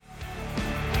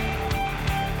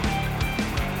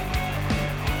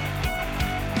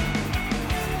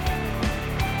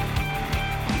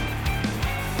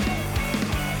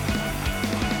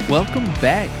Welcome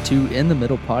back to In the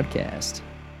Middle Podcast.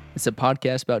 It's a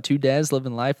podcast about two dads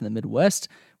living life in the Midwest.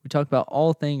 We talk about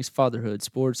all things fatherhood,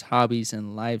 sports, hobbies,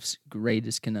 and life's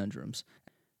greatest conundrums.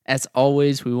 As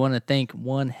always, we want to thank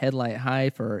One Headlight High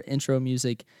for our intro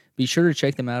music. Be sure to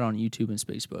check them out on YouTube and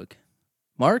Facebook.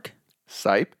 Mark?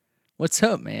 Sipe? What's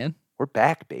up, man? We're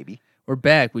back, baby. We're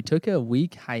back. We took a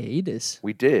week hiatus.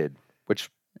 We did, which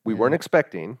we weren't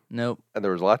expecting. Nope. And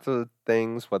there was lots of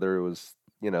things, whether it was,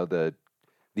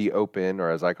 the Open, or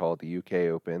as I call it, the UK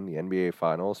Open, the NBA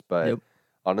Finals. But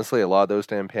honestly, a lot of those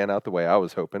didn't pan out the way I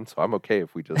was hoping. So I'm okay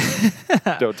if we just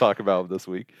don't talk about them this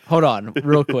week. Hold on,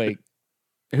 real quick.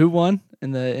 Who won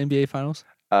in the NBA Finals?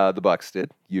 The Bucks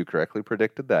did. You correctly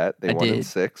predicted that. They won in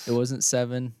 6. It wasn't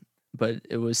 7, but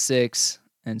it was 6.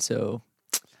 And so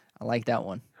I like that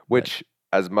one. Which,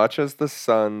 as much as the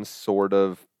Suns sort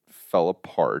of fell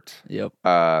apart,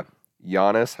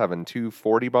 Giannis having 2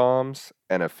 40 bombs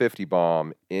and a 50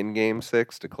 bomb in Game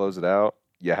 6 to close it out,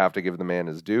 you have to give the man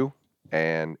his due.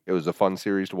 And it was a fun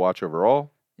series to watch overall.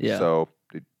 Yeah. So,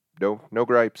 no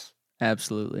gripes.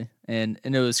 Absolutely. And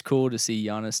it was cool to see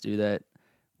Giannis do that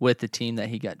with the team that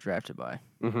he got drafted by.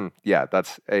 Mm-hmm. Yeah,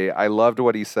 I loved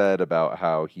what he said about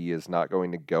how he is not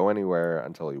going to go anywhere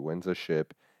until he wins a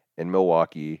ship in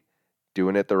Milwaukee,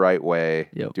 doing it the right way,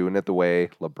 doing it the way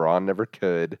LeBron never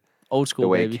could. Old school, the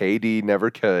way baby. KD never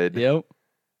could. Yep.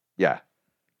 Yeah.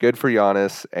 Good for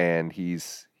Giannis, and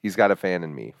he's got a fan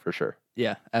in me for sure.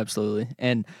 Yeah, absolutely.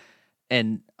 And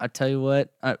I tell you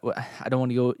what, I don't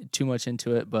want to go too much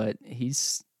into it, but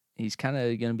he's kind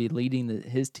of going to be leading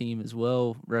his team as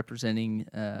well, representing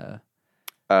Greece,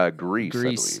 I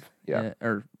believe.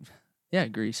 Yeah.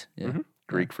 Greece. Yeah. Mm-hmm.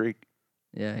 Greek freak.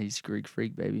 Yeah, he's Greek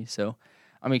freak, baby. So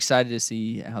I'm excited to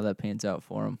see how that pans out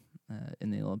for him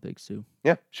in the Olympics too.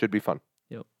 Yeah, should be fun.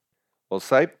 Yep. Well,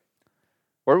 Sipe,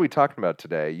 what are we talking about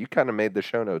today? You kind of made the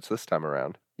show notes this time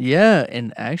around. Yeah,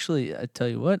 and actually, I tell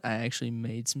you what, I actually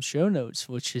made some show notes,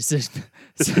 which is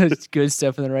such good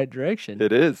step in the right direction.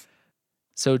 It is.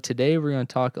 So today we're going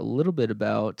to talk a little bit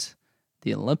about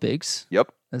the Olympics.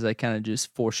 Yep. As I kind of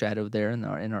just foreshadowed there in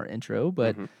our intro.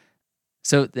 But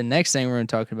so the next thing we're going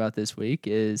to talk about this week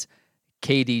is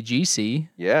KDGC.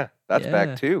 Yeah, that's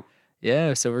back too.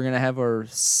 Yeah, so we're going to have our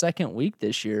second week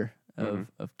this year of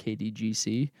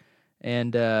KDGC.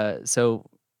 And so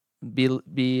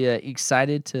be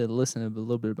excited to listen a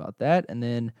little bit about that. And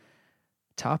then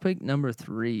topic number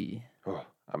 3. Oh,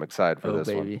 I'm excited for this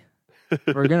baby.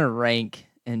 We're going to rank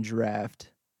and draft.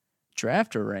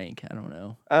 Draft or rank? I don't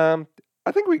know.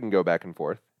 I think we can go back and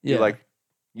forth. Yeah.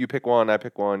 You pick one, I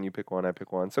pick one, you pick one, I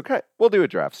pick one. So we'll do a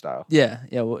draft style. Yeah.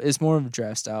 Well, it's more of a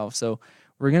draft style. So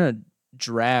we're going to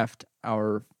draft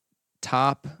our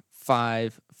top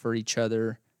 5 for each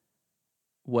other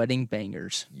wedding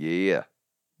bangers. Yeah.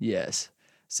 Yes.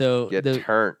 So get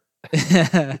turnt.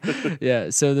 Yeah.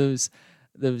 So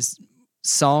those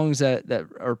songs that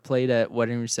are played at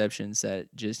wedding receptions that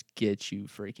just get you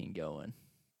freaking going.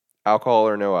 Alcohol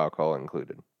or no alcohol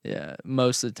included. Yeah,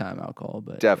 most of the time alcohol,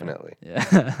 but definitely.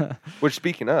 Yeah. Which,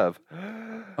 speaking of,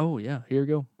 oh yeah, here we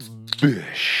go.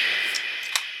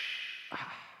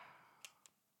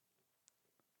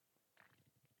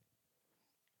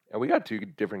 And we got 2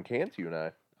 different cans, you and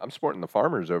I. I'm sporting the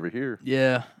Farmers over here.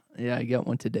 Yeah, I got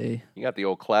one today. You got the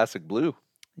old classic blue.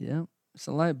 Yeah, it's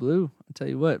a light blue. I'll tell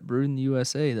you what, brewed in the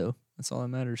USA though. That's all that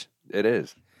matters. It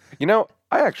is. I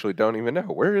actually don't even know.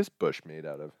 Where is Busch made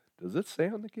out of? Does it say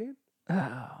on the can?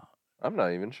 Oh, I'm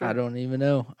not even sure. I don't even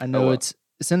know. I know it's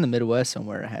in the Midwest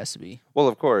somewhere. It has to be. Well,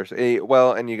 of course.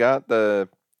 And you got the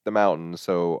mountains,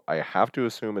 so I have to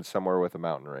assume it's somewhere with a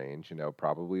mountain range.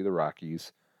 Probably the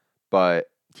Rockies. But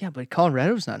yeah, but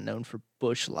Colorado's not known for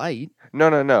Busch Light. No.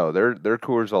 They're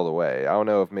Coors all the way. I don't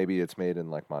know if maybe it's made in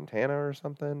like Montana or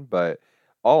something, but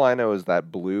all I know is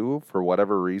that blue, for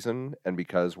whatever reason, and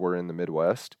because we're in the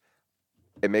Midwest,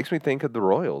 it makes me think of the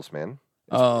Royals, man.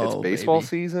 It's baseball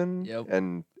season. Yep.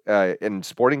 And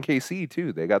Sporting KC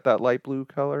too. They got that light blue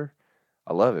color.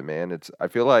 I love it, man. I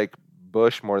feel like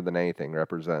Busch more than anything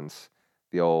represents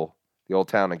the old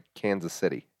town of Kansas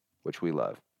City, which we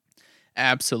love.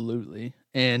 Absolutely.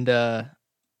 And the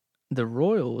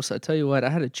Royals, I tell you what, I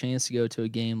had a chance to go to a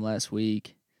game last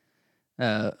week.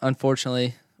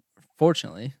 Fortunately,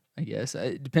 I guess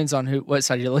it depends on what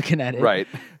side you're looking at it. Right.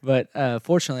 But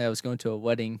fortunately, I was going to a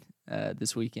wedding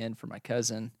this weekend for my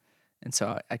cousin, and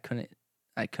so I couldn't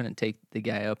take the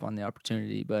guy up on the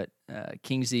opportunity. But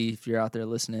Kingsley, if you're out there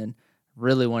listening,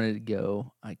 really wanted to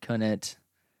go. I couldn't.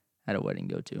 I had a wedding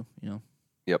to go to.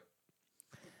 Yep.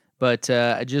 But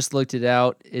I just looked it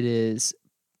out.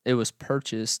 It was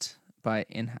purchased by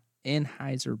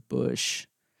Anheuser-Busch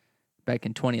back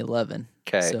in 2011.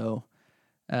 Okay. So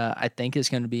I think it's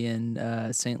going to be in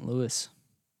St. Louis.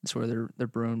 That's where they're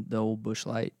brewing the old Busch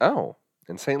Light. Oh,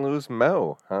 in St. Louis,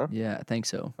 Mo, huh? Yeah, I think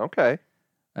so. Okay.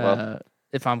 Well,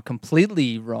 if I'm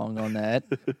completely wrong on that,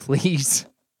 please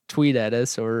tweet at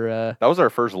us or. That was our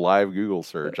first live Google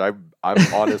search. I'm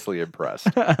honestly impressed.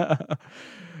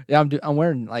 Yeah, I'm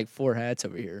wearing like 4 hats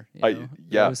over here. Yeah,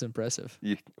 that was impressive.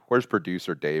 Where's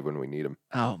producer Dave when we need him?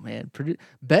 Oh man,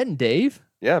 Bet and Dave.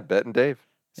 Yeah, Bet and Dave,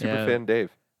 fan Dave.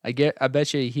 I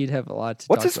bet you he'd have a lot to.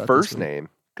 What's talk his about first name?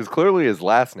 Because clearly his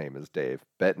last name is Dave.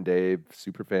 Bet and Dave,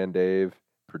 superfan Dave,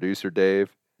 producer Dave.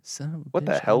 What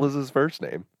the hell is his first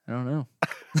name? I don't know.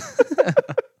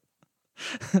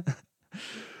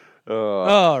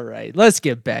 All right, let's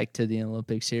get back to the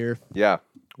Olympics here. Yeah,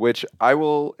 which I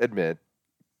will admit,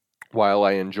 while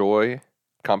I enjoy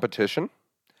competition,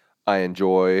 I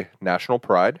enjoy national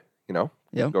pride. Go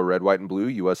red, white, and blue,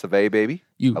 US of A, baby.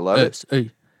 I love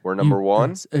it. We're number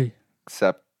one.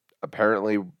 Except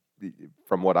apparently,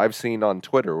 from what I've seen on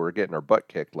Twitter, we're getting our butt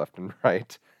kicked left and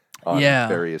right on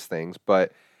various things.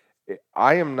 But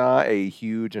I am not a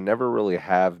huge, and never really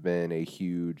have been a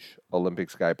huge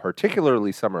Olympics guy,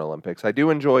 particularly Summer Olympics. I do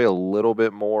enjoy a little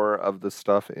bit more of the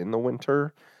stuff in the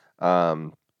winter.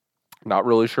 Not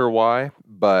really sure why,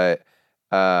 but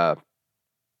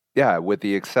yeah, with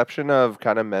the exception of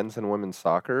kind of men's and women's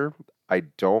soccer, I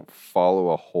don't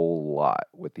follow a whole lot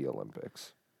with the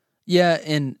Olympics. Yeah,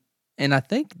 and I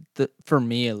think that for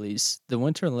me at least, the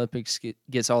Winter Olympics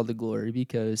gets all the glory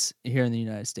because here in the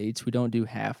United States, we don't do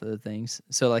half of the things.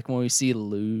 So like when we see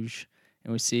luge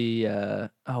and we see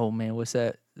what's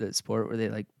that sport where they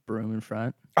like broom in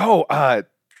front?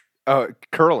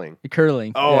 Curling.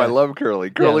 Curling. Oh, yeah. I love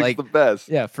curling. Curling's the best.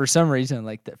 Yeah, for some reason,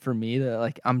 like that for me,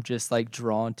 I'm just like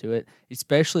drawn to it,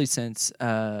 especially since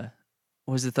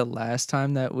was it the last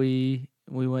time that we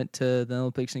went to the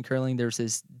Olympics in curling? There's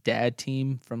this dad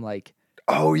team from like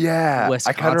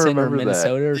Wisconsin or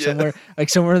Minnesota or somewhere, like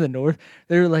somewhere in the north.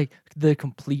 They're like the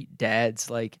complete dads,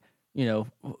 like,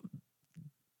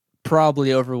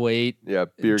 probably overweight. Yeah,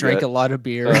 drank a lot of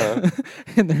beer,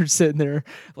 and they're sitting there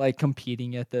like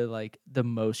competing at the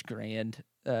most grand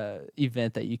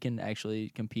event that you can actually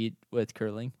compete with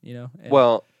curling.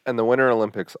 And the Winter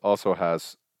Olympics also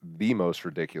has the most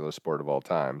ridiculous sport of all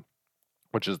time,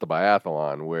 which is the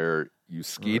biathlon, where you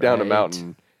ski down a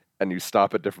mountain and you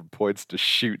stop at different points to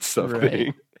shoot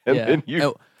something, and then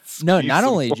you. No,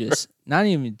 not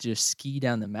even just ski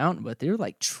down the mountain, but they're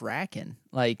like tracking,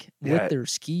 like with their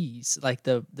skis, like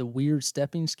the weird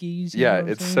stepping skis.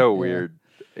 It's so weird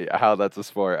how that's a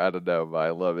sport. I don't know, but I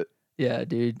love it. Yeah,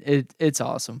 dude, it's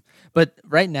awesome. But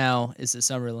right now is the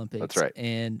Summer Olympics. That's right.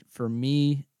 And for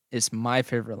me, it's my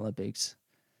favorite Olympics.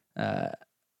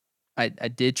 I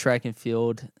did track and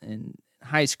field in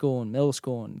high school and middle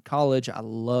school and college. I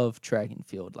love track and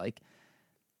field. Like,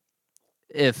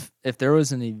 if there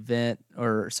was an event,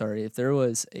 if there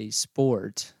was a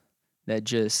sport that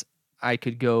just I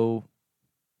could go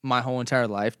my whole entire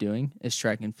life doing, is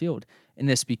track and field. And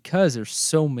it's because there's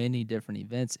so many different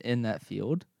events in that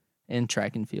field, in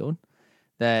track and field,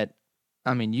 that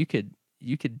I mean you could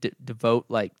devote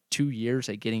like 2 years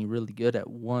at getting really good at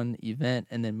one event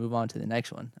and then move on to the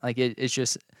next one. Like it's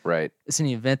just it's an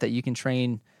event that you can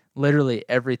train literally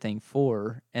everything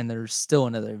for, and there's still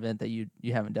another event that you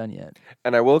haven't done yet.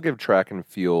 And I will give track and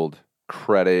field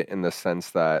credit in the sense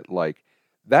that like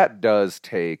that does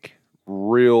take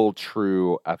real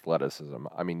true athleticism.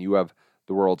 I mean, you have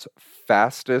the world's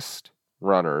fastest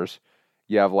runners,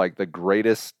 you have like the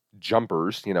greatest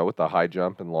jumpers, with the high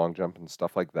jump and long jump and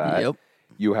stuff like that. Yep.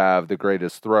 You have the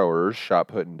greatest throwers, shot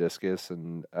put and discus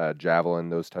and javelin,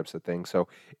 those types of things. So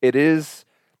it is,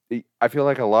 I feel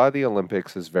like a lot of the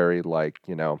Olympics is very like,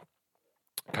 kind of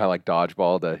like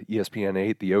dodgeball, the ESPN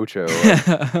 8, the Ocho,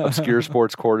 Obscure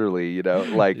Sports Quarterly,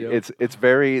 like it's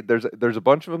very, there's a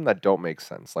bunch of them that don't make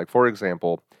sense. Like, for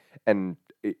example, and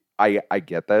I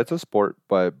get that it's a sport,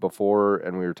 but before,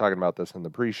 and we were talking about this in the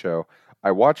pre-show,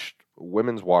 I watched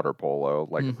women's water polo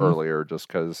earlier just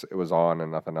because it was on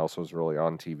and nothing else was really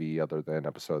on TV other than an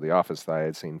episode of The Office that I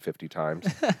had seen 50 times.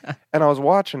 And I was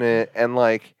watching it and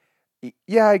like,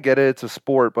 yeah, I get it. It's a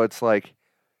sport, but it's like,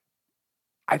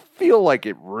 I feel like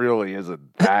it really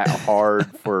isn't that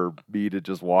hard for me to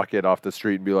just walk in off the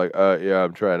street and be like, yeah,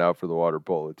 I'm trying out for the water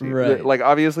polo team. Right. Like,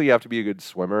 obviously you have to be a good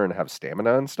swimmer and have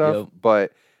stamina and stuff,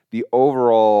 but the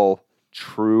overall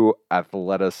true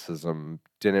athleticism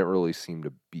didn't really seem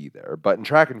to be there. But in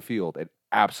track and field, it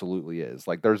absolutely is.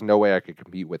 Like, there's no way I could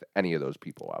compete with any of those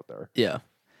people out there. Yeah.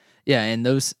 Yeah, and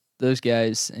those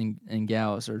guys and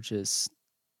gals are just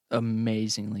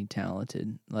amazingly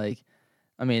talented. Like,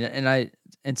 I mean,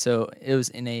 and so it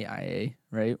was NAIA,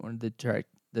 right? One of the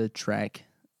track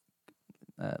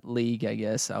league, I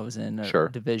guess I was in, or Sure.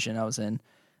 division I was in.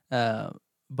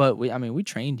 But we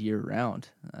trained year round.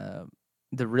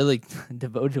 The really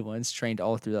devoted ones trained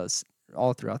all throughout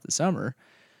the summer.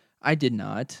 I did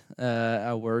not.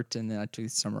 I worked and then I took the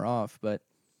summer off. But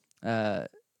the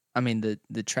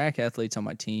track athletes on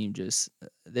my team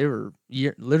they were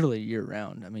literally year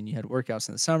round. I mean, you had workouts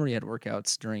in the summer, you had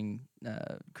workouts during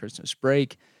Christmas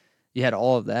break, you had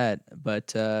all of that.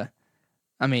 But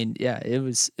yeah, it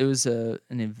was an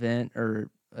event or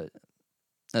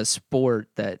a sport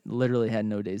that literally had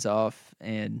no days off,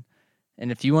 and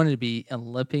if you wanted to be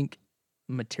Olympic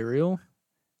material,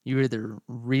 you were either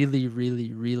really,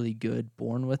 really, really good,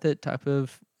 born with it type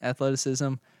of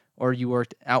athleticism, or you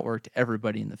outworked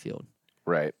everybody in the field.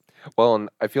 Right. Well, and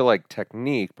I feel like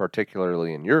technique,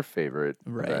 particularly in your favorite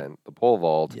event, the pole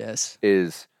vault, Yes.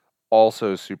 is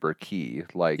also super key.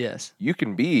 Like, Yes. you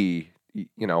can be,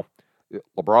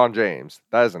 LeBron James.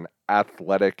 That is an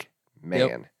athletic man.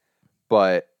 Yep.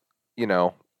 But,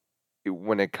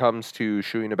 when it comes to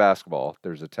shooting a basketball,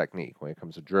 there's a technique. When it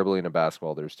comes to dribbling a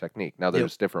basketball, there's technique. Now,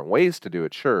 there's different ways to do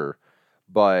it, sure.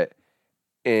 But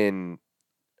in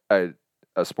a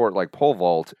sport like pole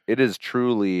vault, it is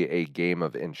truly a game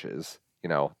of inches.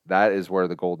 That is where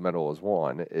the gold medal is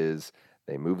won, is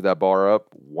they move that bar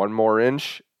up one more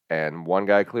inch and one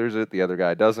guy clears it, the other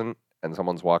guy doesn't, and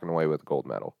someone's walking away with the gold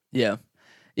medal. Yeah.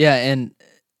 Yeah, and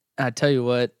I tell you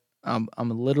what, I'm a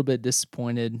little bit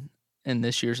disappointed in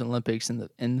this year's Olympics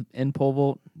in pole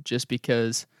vault, just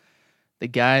because the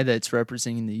guy that's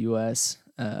representing the U.S.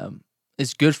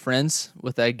 Is good friends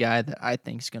with that guy that I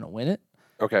think is going to win it.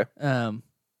 Okay.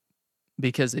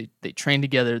 Because they trained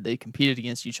together, they competed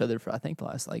against each other for I think the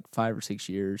last like 5 or 6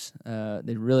 years.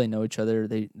 They really know each other.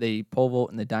 They pole vault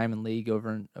in the Diamond League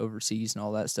overseas and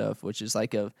all that stuff, which is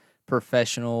like a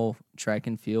professional track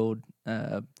and field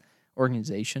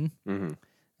organization.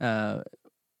 Mm-hmm.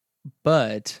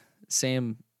 But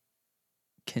Sam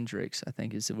Kendricks, I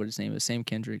think is what his name is, Sam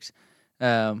Kendricks.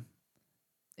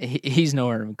 He's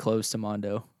nowhere even close to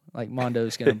Mondo. Like,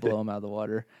 Mondo's going to blow him out of the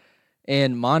water.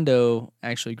 And Mondo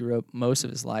actually grew up most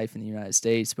of his life in the United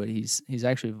States, but he's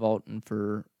actually vaulting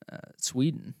for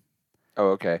Sweden.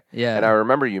 Oh, okay. Yeah. And I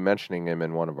remember you mentioning him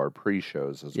in one of our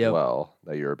pre-shows as Yep. well,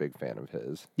 that you're a big fan of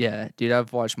his. Yeah, dude,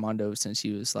 I've watched Mondo since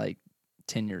he was like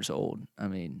 10 years old. I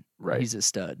mean, right. He's a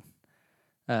stud.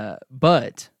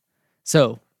 But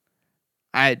so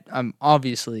I'm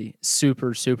obviously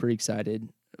super, super excited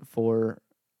for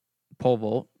pole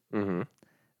vault. Mm-hmm.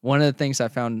 One of the things I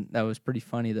found that was pretty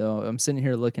funny, though, I'm sitting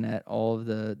here looking at all of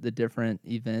the different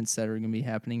events that are going to be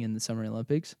happening in the Summer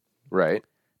Olympics. Right.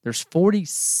 There's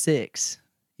 46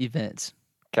 events.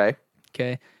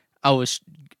 Okay. I was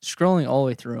scrolling all the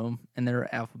way through them, and they're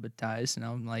alphabetized, and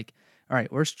I'm like, all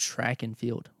right, where's track and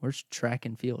field?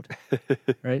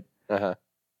 Right? Uh-huh.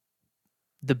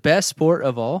 The best sport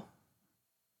of all,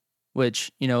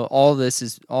 which, all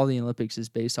the Olympics is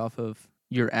based off of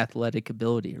your athletic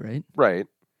ability, right? Right.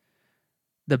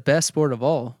 The best sport of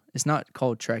all is not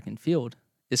called track and field.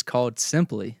 It's called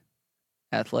simply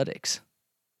athletics.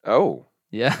 Oh.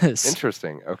 Yes.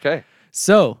 Interesting. Okay.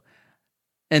 So,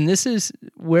 and this is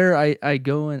where I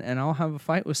go and I'll have a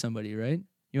fight with somebody, right?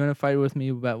 You want to fight with me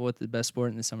about what the best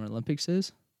sport in the Summer Olympics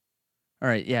is? All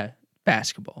right, yeah.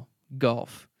 Basketball,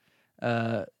 golf,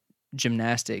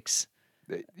 gymnastics.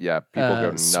 Yeah, people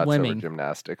go nuts swimming, over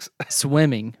gymnastics.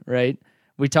 Swimming, right?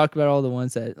 We talk about all the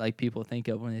ones that like people think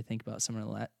of when they think about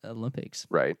Summer Olympics.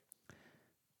 Right.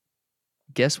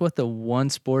 Guess what the one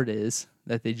sport is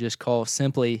that they just call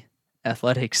simply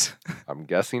athletics? I'm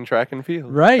guessing track and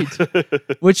field. Right.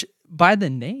 Which, by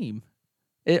the name,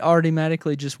 it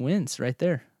automatically just wins right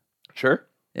there. Sure.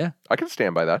 Yeah. I can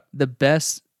stand by that. The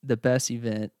best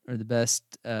event, or the best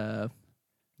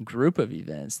group of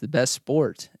events, the best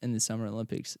sport in the Summer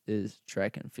Olympics is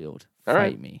track and field. All Fight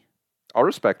right. me. I'll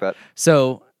respect that.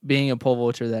 So, being a pole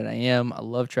vaulter that I am, I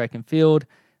love track and field.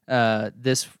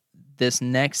 This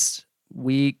next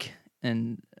week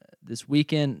and this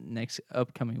weekend, next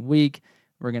upcoming week,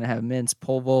 we're going to have men's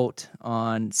pole vault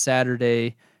on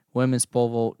Saturday, women's pole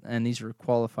vault, and these are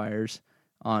qualifiers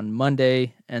on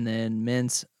Monday, and then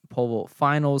men's pole vault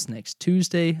finals next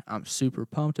Tuesday. I'm super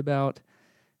pumped about.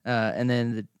 And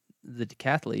then the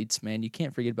decathletes, man, you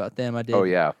can't forget about them. I did. Oh,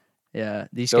 yeah. Yeah,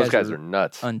 those guys are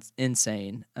nuts.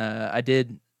 Insane. I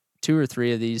did 2 or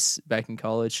 3 of these back in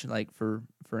college, like for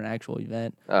an actual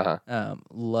event. Uh-huh.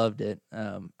 Loved it.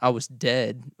 I was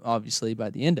dead, obviously, by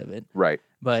the end of it. Right.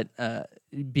 But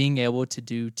being able to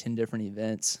do 10 different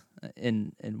events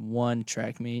in one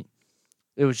track meet,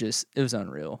 it was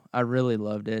unreal. I really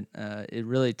loved it. It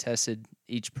really tested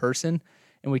each person,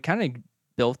 and we kind of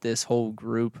built this whole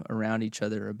group around each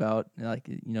other about like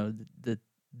the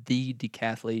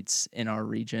decathletes in our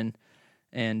region,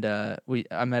 and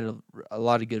I met a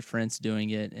lot of good friends doing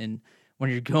it. And when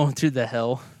you're going through the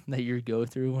hell that you go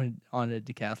through when on a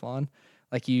decathlon,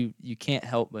 like you can't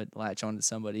help but latch onto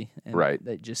somebody and Right.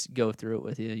 they just go through it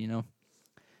with you, you know.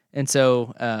 And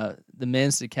so the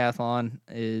men's decathlon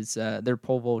is they're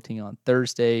pole vaulting on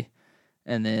Thursday,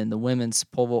 and then the women's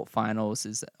pole vault finals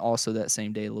is also that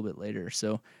same day, a little bit later.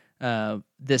 So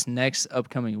this next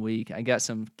upcoming week, I got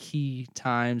some key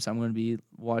times I'm going to be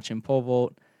watching pole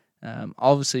vault.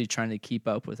 Obviously, trying to keep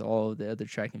up with all of the other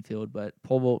track and field, but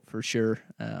pole vault for sure.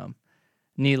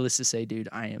 Needless to say, dude,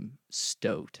 I am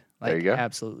stoked. There Like, you go.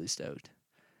 absolutely stoked.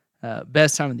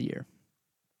 Best time of the year.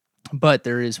 But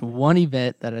there is one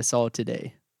event that I saw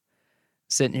today.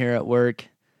 Sitting here at work,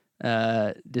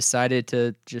 decided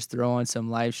to just throw on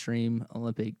some live stream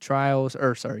Olympic trials,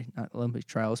 or sorry, not Olympic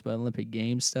trials, but Olympic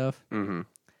Games stuff. Mm-hmm.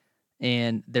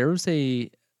 And there was a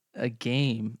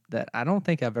game that I don't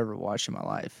think I've ever watched in my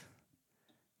life.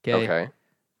 Okay.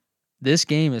 This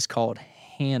game is called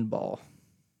handball.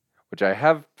 Which I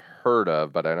have heard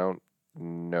of, but I don't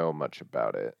know much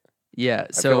about it. Yeah,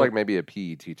 I feel like maybe a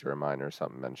PE teacher of mine or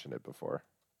something mentioned it before.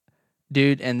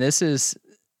 Dude, and this is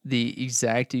the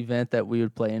exact event that we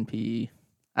would play in PE.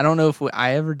 I don't know if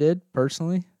I ever did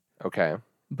personally. Okay.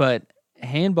 But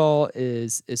handball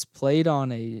is played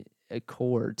on a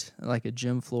court, like a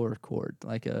gym floor court,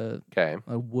 like a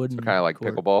wooden. So kind of like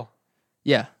court. pickleball.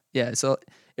 Yeah. So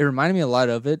it reminded me a lot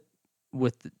of it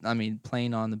with,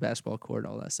 playing on the basketball court,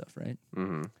 all that stuff, right?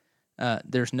 Mm-hmm.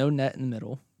 There's no net in the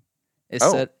middle.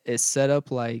 It's set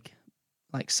up like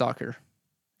soccer,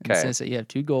 in the sense that you have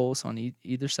two goals on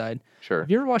either side. Sure. Have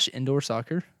you ever watched indoor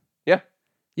soccer? Yeah.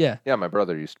 Yeah. Yeah, my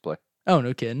brother used to play. Oh,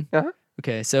 no kidding. Uh-huh.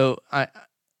 Okay, so I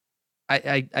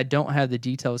don't have the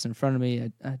details in front of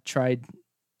me. I tried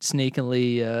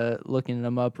sneakily looking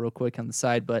them up real quick on the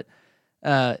side, but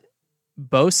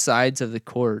both sides of the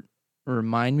court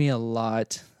remind me a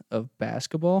lot of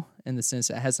basketball in the sense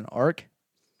that it has an arc,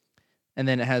 and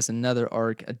then it has another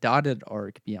arc, a dotted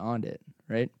arc beyond it,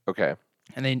 right? Okay.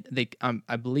 And they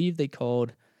I believe they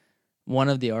called one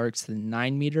of the arcs the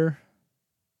 9 meter.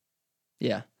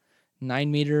 Yeah,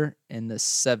 9 meter and the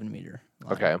 7 meter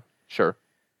line. Okay, sure.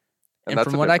 And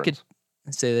from what I could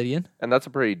say that again, and that's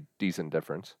a pretty decent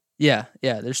difference. Yeah.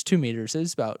 There's 2 meters.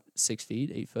 It's about 6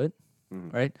 feet, 8 foot,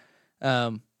 right?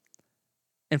 And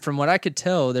from what I could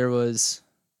tell, there was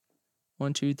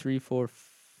 1, 2, 3, 4,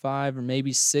 5, or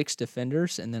maybe 6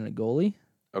 defenders, and then a goalie.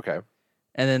 Okay.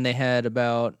 And then they had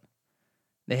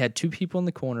 2 people in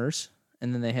the corners,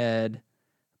 and then they had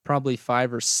probably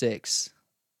 5 or 6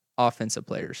 offensive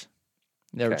players.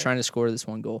 They were trying to score this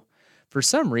one goal. For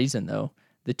some reason, though,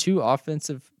 the 2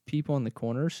 offensive people in the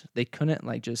corners, they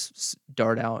couldn't just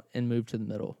dart out and move to the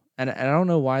middle. And I don't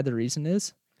know why the reason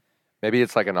is. Maybe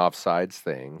it's like an offsides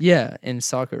thing. Yeah, in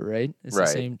soccer, right? It's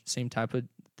the same type of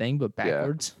thing, but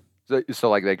backwards. Yeah. So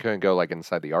like they couldn't go like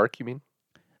inside the arc, you mean?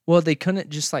 Well, they couldn't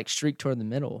just streak toward the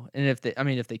middle. And if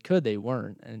they could, they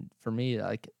weren't. And for me,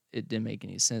 it didn't make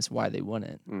any sense why they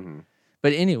wouldn't. Mm-hmm.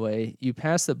 But anyway, you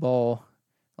pass the ball,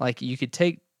 you could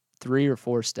take 3 or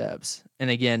 4 steps. And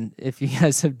again, if you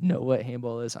guys know what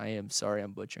handball is, I am sorry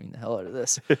I'm butchering the hell out of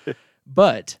this.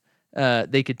 But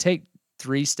they could take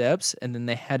 3 steps, and then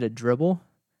they had a dribble,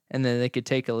 and then they could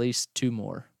take at least 2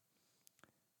 more.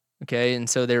 Okay, and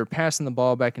so they were passing the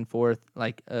ball back and forth,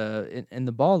 and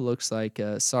the ball looks like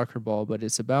a soccer ball, but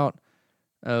it's about,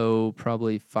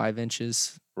 probably 5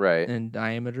 inches in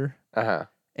diameter. Uh-huh.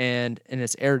 And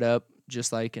it's aired up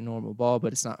just like a normal ball,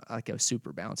 but it's not like a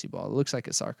super bouncy ball. It looks like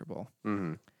a soccer ball.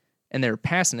 Mm-hmm. And they were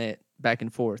passing it back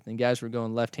and forth, and guys were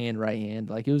going left hand, right hand.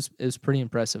 It was pretty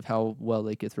impressive how well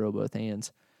they could throw both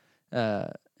hands.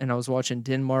 And I was watching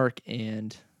Denmark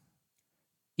and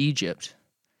Egypt,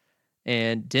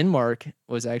 and Denmark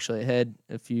was actually ahead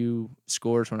a few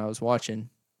scores when I was watching.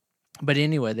 But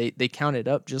anyway, they counted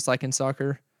up just like in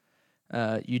soccer.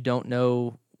 You don't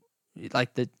know,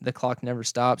 the clock never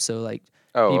stops, so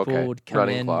people would come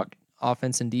running in, clock.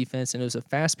 Offense and defense, and it was a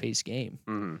fast-paced game.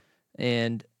 Mm-hmm.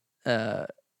 And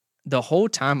the whole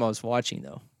time I was watching,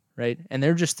 though, right? And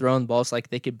they're just throwing balls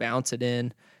they could bounce it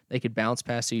in. They could bounce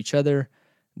past each other.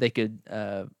 They could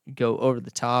go over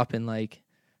the top and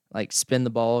spin the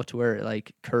ball to where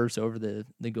it curves over the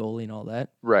goalie and all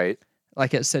that. Right.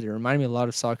 Like I said, it reminded me a lot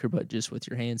of soccer, but just with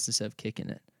your hands instead of kicking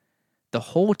it. The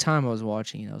whole time I was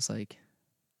watching, I was like,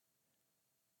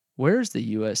 where's the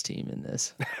U.S. team in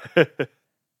this?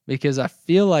 Because I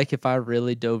feel like if I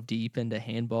really dove deep into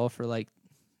handball for like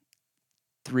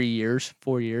 3 years,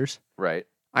 4 years, Right.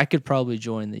 I could probably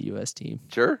join the US team.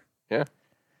 Sure. Yeah.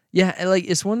 Yeah, and like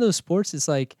it's one of those sports. It's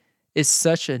like it's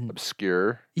such an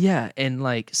obscure. Yeah, and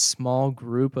like small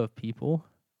group of people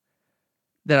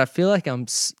that I feel like I'm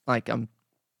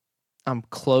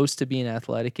close to being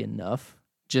athletic enough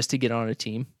just to get on a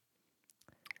team.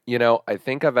 I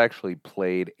think I've actually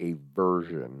played a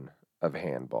version of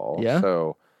handball. Yeah.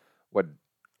 So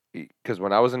because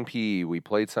when I was in PE, we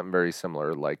played something very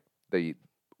similar. Like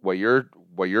what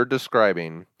you're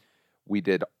describing, we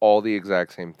did all the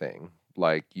exact same thing.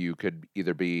 Like you could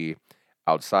either be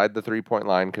outside the 3-point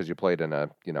line because you played in a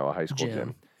high school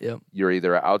gym. Yep. You're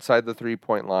either outside the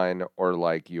 3-point line or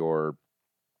like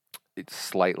it's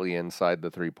slightly inside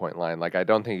the 3-point line. Like I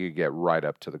don't think you get right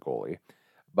up to the goalie.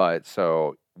 But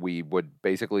so we would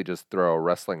basically just throw a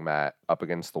wrestling mat up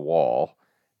against the wall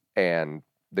and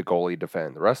the goalie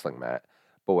defend the wrestling mat.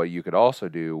 But what you could also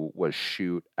do was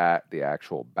shoot at the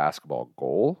actual basketball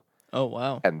goal. Oh,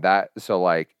 wow. And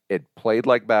like it played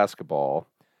like basketball,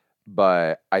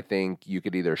 but I think you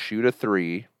could either shoot a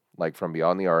 3 like from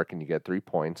beyond the arc and you get 3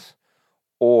 points,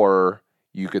 or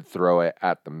you could throw it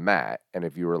at the mat. And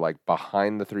if you were like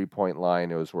behind the 3-point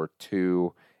line, it was worth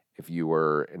 2. If you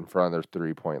were in front of the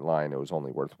 3-point line, it was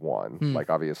only worth 1. Like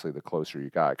obviously the closer you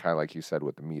got, kind of like you said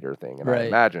with the meter thing. And I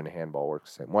imagine handball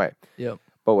works the same way. Yep.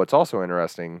 But what's also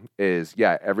interesting is,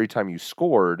 every time you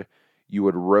scored, you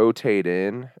would rotate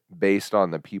in based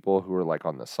on the people who were like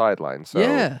on the sideline.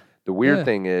 So the weird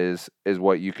thing is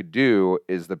what you could do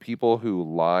is the people who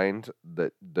lined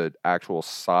the actual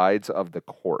sides of the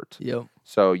court. Yep.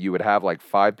 So you would have like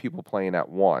 5 people playing at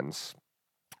once,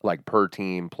 like per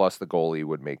team, plus the goalie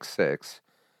would make 6.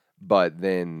 But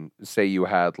then say you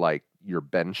had like your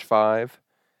bench 5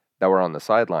 that were on the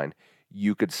sideline,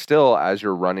 you could still, as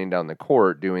you're running down the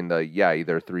court doing the,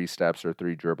 either 3 steps or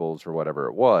 3 dribbles or whatever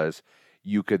it was,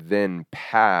 you could then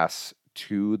pass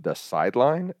to the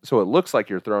sideline. So it looks like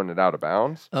you're throwing it out of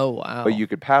bounds. Oh, wow. But you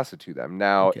could pass it to them.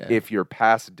 Now, if your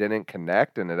pass didn't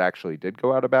connect and it actually did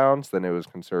go out of bounds, then it was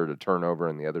considered a turnover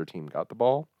and the other team got the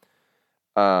ball.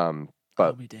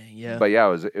 But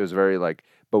it was very like,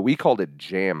 but we called it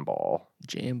jam ball.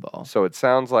 Jam ball. So it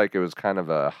sounds like it was kind of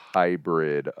a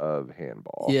hybrid of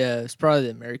handball. Yeah, it's probably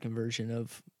the American version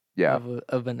of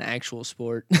an actual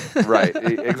sport. Right,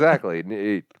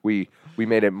 exactly. We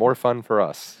made it more fun for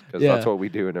us because that's what we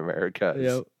do in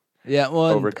America. Yeah,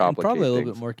 well, and probably a little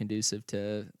things. bit more conducive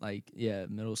to like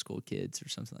middle school kids or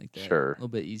something like that. Sure, a little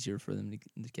bit easier for them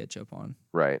to catch up on.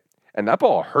 Right, and that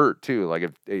ball hurt too. Like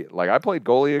I played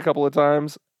goalie a couple of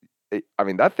times.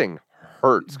 That thing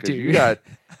hurts because you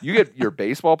get your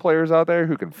baseball players out there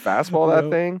who can fastball that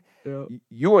thing.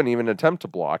 You wouldn't even attempt to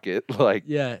block it. Like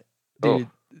dude,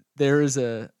 there was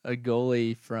a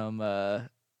goalie from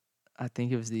I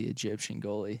think it was the Egyptian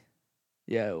goalie.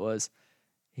 Yeah, it was.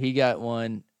 He got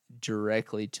one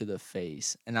directly to the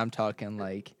face, and I'm talking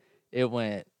like it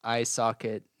went eye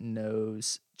socket,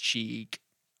 nose, cheek,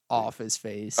 off his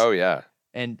face. Oh yeah,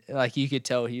 and like you could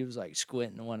tell he was like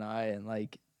squinting one eye and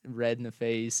like red in the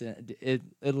face, and it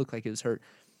looked like it was hurt.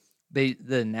 The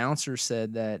announcer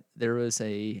said that there was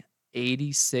a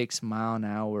 86 mile an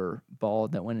hour ball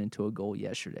that went into a goal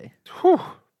yesterday. Whew.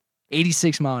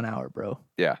 86 mile an hour, bro.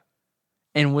 Yeah.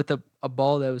 And with a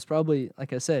ball that was probably,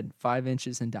 like I said, 5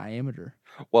 inches in diameter.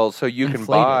 Well, so you can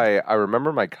buy. I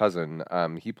remember my cousin.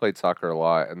 He played soccer a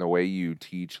lot, and the way you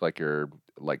teach like your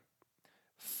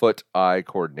foot-eye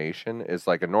coordination is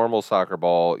like a normal soccer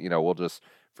ball. We'll just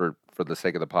for the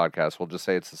sake of the podcast, we'll just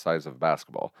say it's the size of a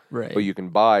basketball. Right. But you can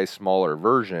buy smaller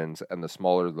versions, and the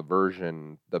smaller the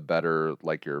version, the better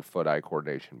like your foot-eye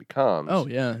coordination becomes. Oh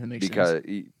yeah, that makes sense.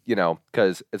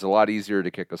 Because it's a lot easier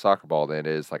to kick a soccer ball than it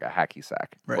is like a hacky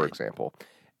sack, for example.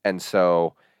 And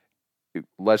so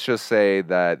let's just say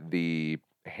that the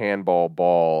handball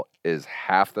ball is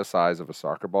half the size of a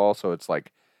soccer ball, so it's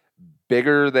like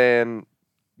bigger than.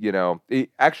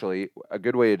 Actually, a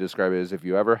good way to describe it is if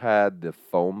you ever had the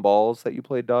foam balls that you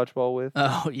played dodgeball with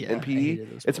in PE,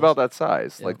 it's about that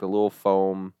size, like the little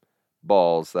foam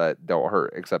balls that don't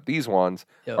hurt, except these ones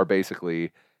are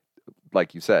basically,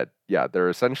 like you said, they're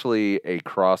essentially a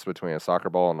cross between a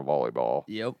soccer ball and a volleyball.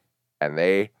 Yep. And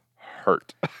they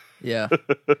hurt. Yeah.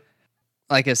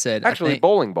 Like I said. Actually,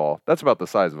 bowling ball, that's about the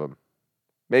size of them.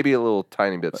 Maybe a little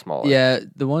tiny bit smaller. Yeah,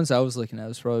 the ones I was looking at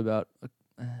was probably about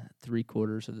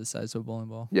 3/4 of the size of a bowling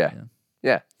ball. Yeah.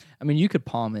 I mean, you could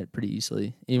palm it pretty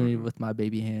easily, even with my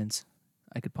baby hands.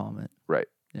 I could palm it. Right.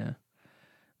 Yeah.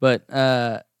 But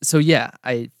so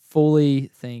I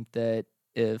fully think that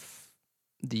if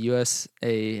the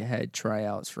USA had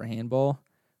tryouts for handball,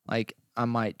 like I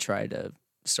might try to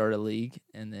start a league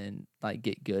and then like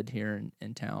get good here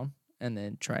in town and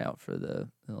then try out for the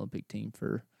Olympic team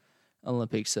for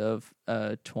Olympics of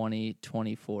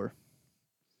 2024.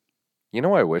 You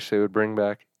know, I wish they would bring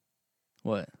back.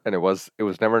 What? And it was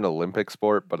never an Olympic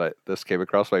sport, but this came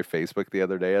across my Facebook the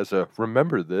other day as a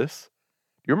remember this.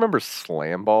 Do you remember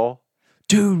slam ball?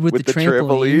 Dude, with the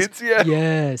trampolines? Yeah.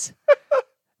 Yes.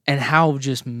 And how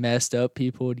just messed up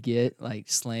people would get, like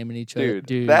slamming each other.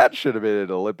 Dude, that should have been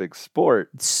an Olympic sport.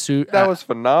 That was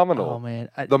phenomenal. Oh man,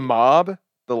 the mob,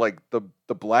 the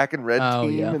black and red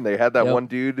team, yeah. and they had that one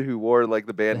dude who wore like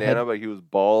the bandana, but he was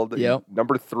bald. Yep.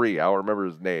 Number 3, I don't remember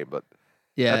his name, but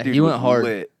yeah, that dude he went hard.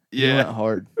 Lit. He went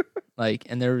hard. Like,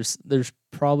 and there's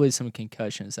probably some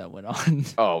concussions that went on.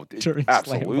 Oh,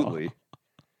 absolutely.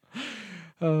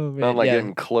 Oh man, not like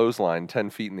getting clothesline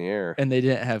 10 feet in the air. And they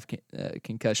didn't have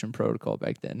concussion protocol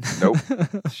back then. Nope,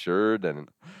 sure didn't.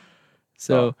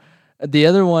 So the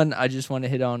other one I just want to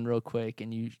hit on real quick,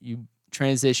 and you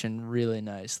transition really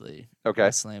nicely.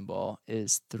 Okay. Slam ball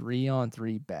is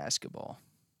 3-on-3 basketball.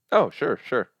 Oh, sure.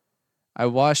 I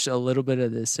watched a little bit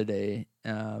of this today.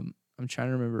 I'm trying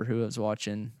to remember who I was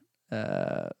watching.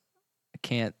 I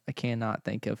cannot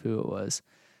think of who it was.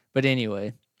 But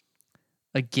anyway,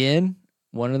 again,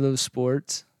 one of those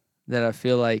sports that I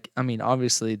feel like, I mean,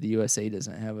 obviously the USA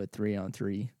doesn't have a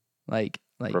 3-on-3 like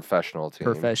professional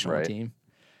team.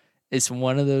 It's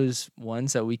one of those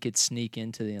ones that we could sneak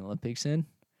into the Olympics in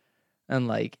and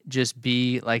like just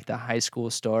be like the high school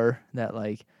star that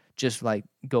like just like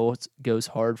goes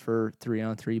hard for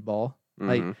 3-on-3 ball. Mm-hmm.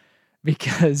 Like,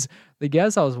 because the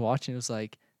guys I was watching was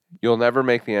like, you'll never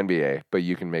make the NBA, but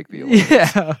you can make the Olympics.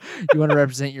 Yeah. You want to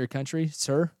represent your country,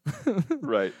 sir?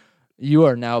 Right. You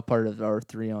are now part of our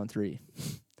 3-on-3.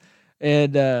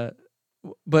 And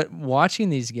but watching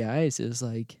these guys is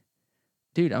like,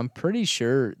 dude, I'm pretty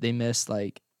sure they missed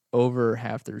like over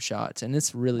half their shots, and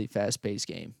it's a really fast-paced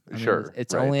game. I mean,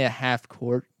 it's only a half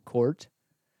court,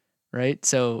 right?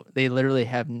 So they literally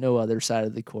have no other side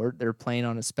of the court. They're playing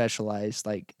on a specialized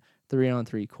like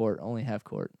 3-on-3 court, only half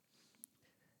court.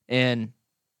 And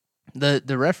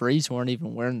the referees weren't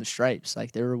even wearing the stripes.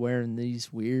 Like, they were wearing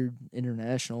these weird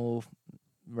international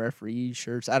referee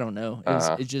shirts. I don't know.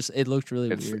 It looked really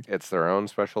weird. It's their own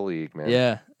special league, man.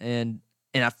 Yeah, and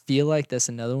I feel like that's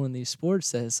another one of these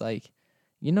sports that's like,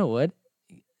 you know what?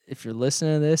 If you're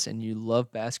listening to this and you love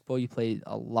basketball, you play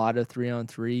a lot of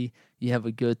 3-on-3, you have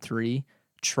a good 3,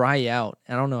 try out.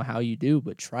 I don't know how you do,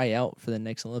 but try out for the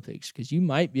next Olympics, because you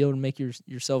might be able to make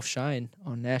yourself shine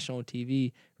on national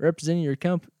TV representing your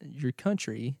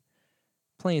country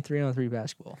playing 3-on-3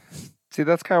 basketball. See,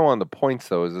 that's kind of one of the points,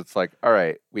 though, is it's like, all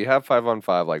right, we have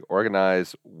 5-on-5, like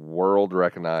organized,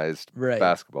 world-recognized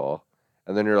basketball.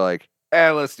 And then you're like,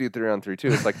 let's do 3-on-3 too.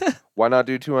 It's like, why not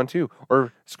do 2-on-2?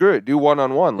 Or screw it, do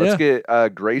 1-on-1. Let's get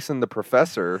Grayson the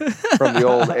Professor from the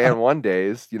old and one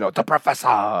days. You know, the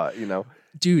Professor, you know.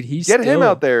 Dude, get him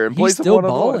out there and play some 1-on-1. He's still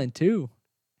balling, too.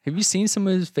 Have you seen some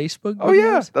of his Facebook videos? Oh,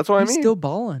 yeah. That's what I mean. He's still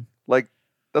balling. Like,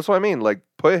 that's what I mean. Like,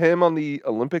 put him on the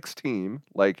Olympics team.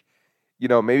 Like, you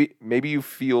know, maybe you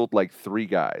field like 3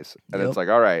 guys. And it's like,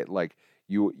 all right, like,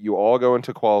 you all go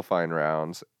into qualifying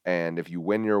rounds, and if you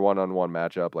win your 1-on-1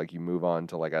 matchup, like, you move on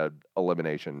to like a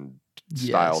elimination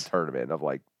style tournament of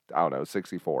like, I don't know,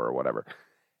 64 or whatever.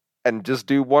 And just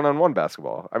do 1-on-1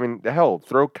 basketball. I mean, hell,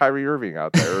 throw Kyrie Irving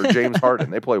out there or James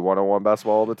Harden. They play 1-on-1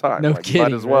 basketball all the time. No like, kidding,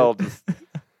 might as well just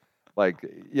like,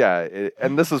 yeah.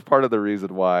 And this is part of the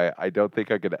reason why I don't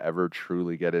think I could ever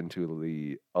truly get into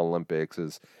the Olympics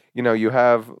is, you know, you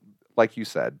have, like you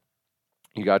said,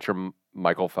 you got your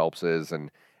Michael Phelpses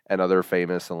and other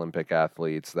famous Olympic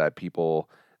athletes that people,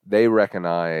 they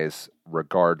recognize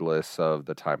regardless of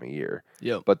the time of year.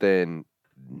 Yep. But then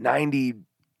 95%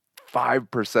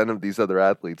 of these other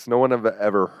athletes, no one have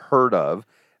ever heard of.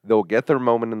 They'll get their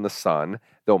moment in the sun.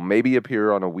 They'll maybe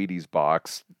appear on a Wheaties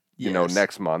box, you know,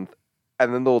 next month.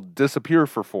 And then they'll disappear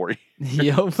for 4 years.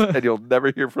 Yep. And you'll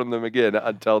never hear from them again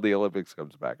until the Olympics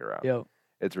comes back around. Yep.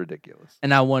 It's ridiculous.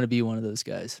 And I want to be one of those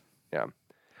guys. Yeah.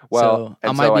 Well,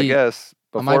 I guess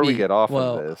before we get off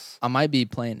of this, I might be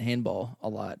playing handball a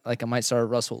lot. Like, I might start a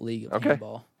Russell League of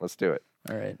handball. Let's do it.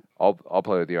 All right. I'll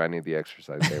play with you. I need the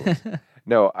exercise day.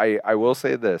 No, I will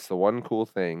say this. The one cool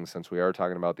thing, since we are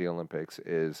talking about the Olympics,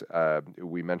 is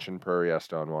we mentioned Prairie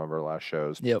Esto on one of our last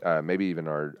shows. Yep. Maybe even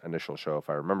our initial show, if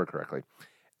I remember correctly.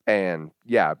 And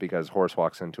yeah, because Horace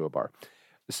walks into a bar.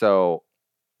 So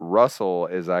Russell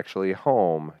is actually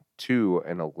home to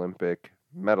an Olympic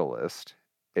medalist.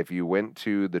 If you went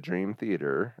to the Dream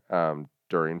Theater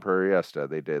during Prairie Esta,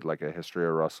 they did like a History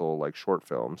of Russell like short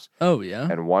films. Oh yeah.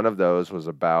 And one of those was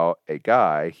about a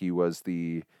guy. He was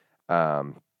the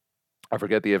I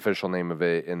forget the official name of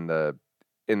it in the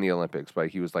Olympics, but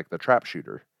he was like the trap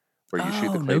shooter where you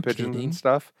shoot the clay pigeons and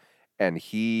stuff. And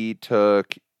he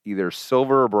took either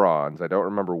silver or bronze. I don't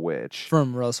remember which.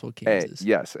 From Russell, Kansas.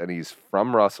 Yes, and he's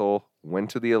from Russell. Went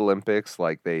to the Olympics.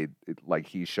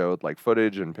 He showed like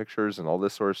footage and pictures and all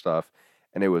this sort of stuff,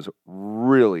 and it was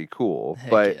really cool.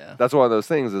 But that's one of those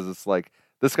things. Is it's like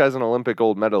this guy's an Olympic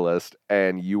gold medalist,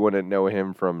 and you wouldn't know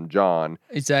him from John.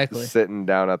 Exactly. Sitting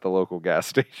down at the local gas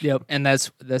station. Yep, and that's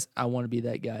I want to be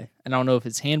that guy. And I don't know if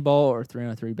it's handball or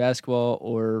 3-on-3 basketball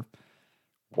or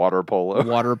water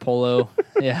polo.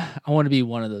 Yeah, I want to be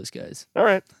one of those guys. All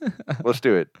right, let's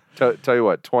do it. Tell you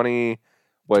what,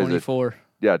 24.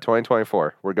 Yeah,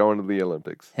 2024. We're going to the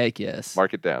Olympics. Heck yes.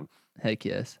 Mark it down. Heck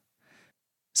yes.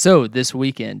 So this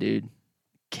weekend, dude,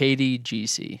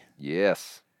 KDGC.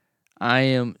 Yes. I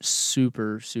am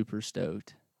super, super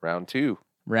stoked. Round 2,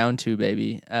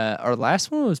 baby. Our last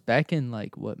one was back in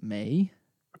May?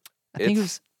 I think it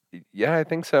was. Yeah, I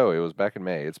think so. It was back in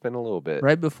May. It's been a little bit.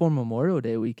 Right before Memorial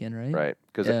Day weekend, right? Right,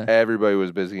 because everybody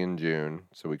was busy in June,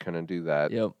 so we couldn't do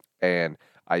that. Yep. And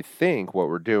I think what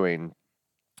we're doing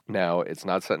now, it's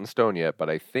not set in stone yet, but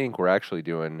I think we're actually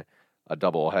doing a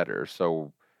double header.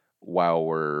 So while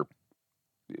we're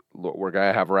going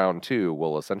to have round 2,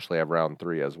 we'll essentially have round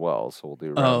 3 as well. So we'll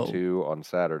do round 2 on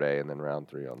Saturday and then round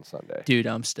 3 on Sunday. Dude,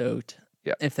 I'm stoked.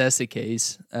 Yeah. If that's the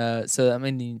case. So I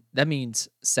mean that means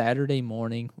Saturday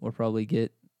morning we'll probably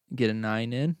get a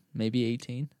 9 in, maybe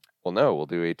 18. Well, no, we'll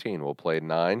do 18. We'll play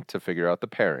 9 to figure out the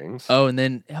pairings. Oh, and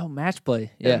then match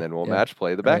play. Yeah. And then we'll match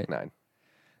play the back 9.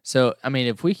 So, I mean,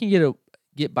 if we can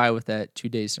get by with that 2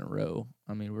 days in a row,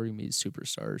 I mean, we're going to be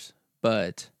superstars.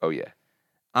 But oh yeah.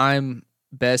 I'm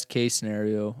best case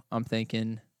scenario, I'm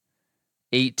thinking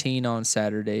 18 on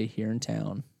Saturday here in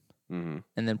town. Mm-hmm.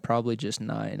 And then probably just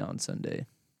 9 on Sunday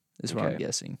is what I'm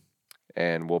guessing.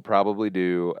 And we'll probably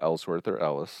do Ellsworth or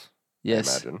Ellis. Yes.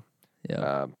 I imagine.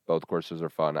 Yeah. Both courses are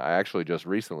fun. I actually just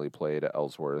recently played at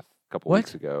Ellsworth a couple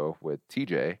weeks ago with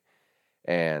TJ.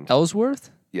 And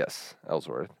Ellsworth? Yes,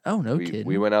 Ellsworth. Oh, no kidding.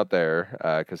 We went out there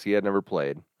because he had never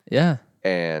played. Yeah.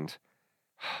 And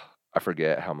I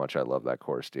forget how much I love that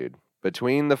course, dude.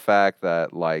 Between the fact that,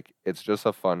 it's just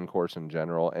a fun course in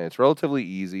general, and it's relatively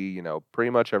easy, pretty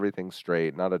much everything's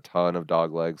straight, not a ton of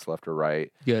dog legs left or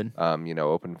right. Good.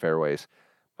 Open fairways.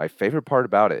 My favorite part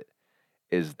about it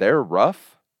is their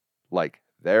rough,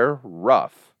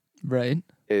 right,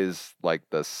 is,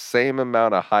 the same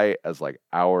amount of height as,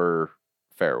 our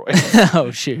fairway. Oh,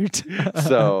 shoot.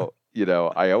 So,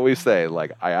 I always say,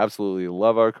 I absolutely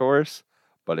love our course,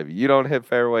 but if you don't hit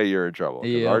fairway, you're in trouble.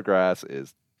 Because our grass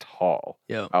is tall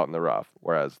out in the rough.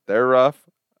 Whereas their rough,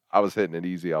 I was hitting it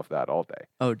easy off that all day.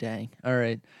 Oh, dang. All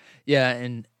right. Yeah,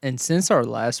 and since our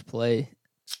last play...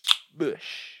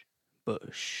 Bush.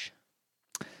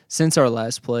 Since our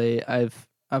last play, I've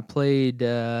played...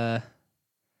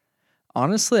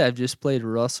 honestly, I've just played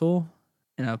Russell,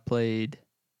 and I've played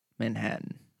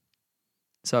Manhattan.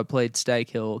 So I played Stag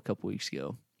Hill a couple weeks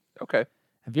ago. Okay.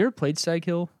 Have you ever played Stag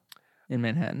Hill in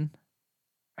Manhattan?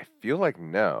 I feel like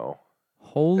no.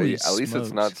 Holy At least smokes.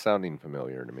 it's not sounding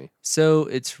familiar to me. So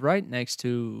it's right next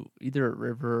to either a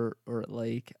river or a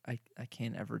lake. I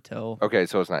can't ever tell. Okay,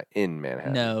 so it's not in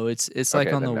Manhattan. No, it's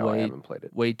okay, on the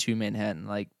way to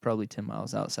Manhattan, probably 10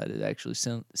 miles outside of the actual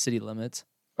city limits.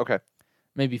 Okay.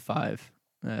 Maybe 5.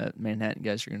 Manhattan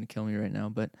guys are going to kill me right now,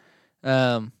 but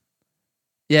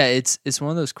yeah, it's one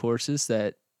of those courses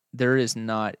that there is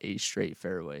not a straight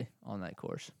fairway on that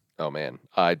course. Oh man,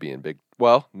 I'd be in big.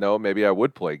 Well, no, maybe I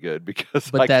would play good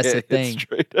because but I that's can't the thing. Hit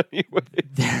straight anyway.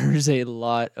 There's a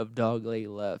lot of dogleg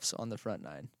lefts on the front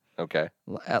 9. Okay,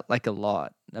 like a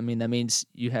lot. I mean, that means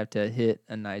you have to hit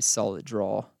a nice solid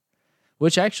draw,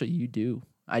 which actually you do.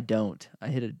 I don't. I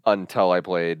hit it until I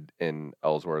played in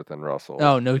Ellsworth and Russell.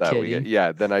 Oh, no kidding.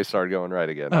 Yeah, then I started going right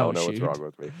again. I don't know what's wrong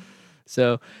with me.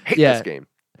 So hate this game.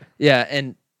 Yeah,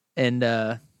 and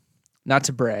not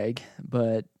to brag,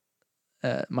 but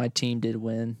my team did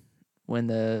win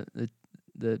the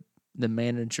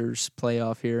managers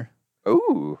playoff here.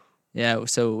 Ooh. Yeah,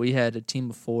 so we had a team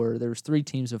of 4. There was 3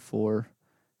 teams of 4.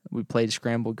 We played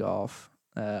scramble golf.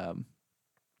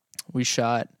 We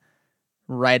shot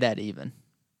right at even.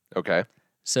 Okay.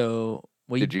 So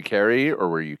did you carry or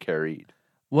were you carried?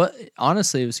 Well,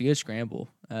 honestly, it was a good scramble.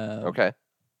 Okay.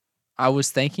 I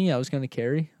was thinking I was going to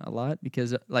carry a lot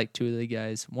because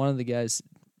one of the guys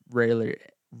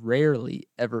rarely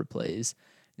ever plays.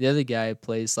 The other guy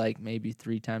plays maybe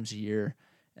 3 times a year.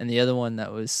 And the other one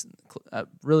that was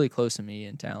really close to me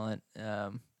in talent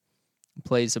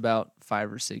plays about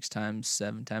 5 or 6 times,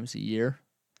 7 times a year.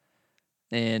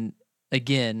 And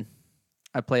again,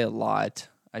 I play a lot.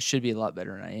 I should be a lot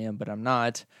better than I am, but I'm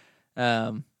not.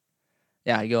 I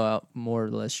go out more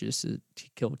or less just to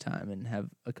kill time and have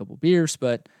a couple beers.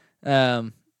 But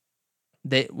we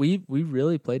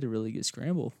really played a really good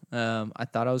scramble. I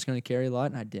thought I was going to carry a lot,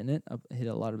 and I didn't. I hit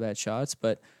a lot of bad shots,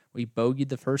 but we bogeyed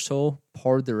the first hole,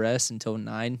 parred the rest until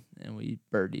 9, and we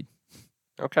birdied.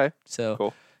 Okay. So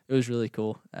cool. It was really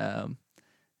cool.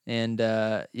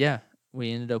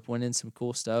 We ended up winning some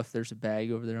cool stuff. There's a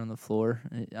bag over there on the floor.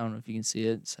 I don't know if you can see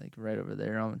it. It's like right over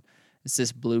there. It's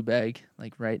this blue bag,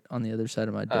 like right on the other side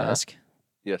of my desk.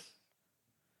 Yes.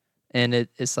 And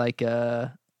it's like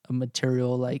a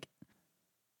material like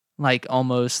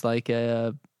almost like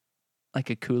a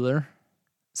cooler.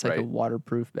 It's like a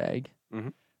waterproof bag. Mm-hmm.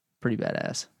 Pretty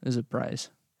badass. It was a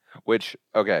prize. Which,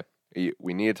 okay,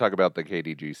 we need to talk about the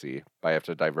KDGC. I have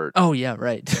to divert. Oh, yeah,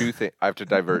 right. I have to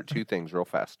divert 2 things real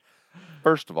fast.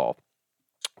 First of all,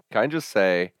 can I just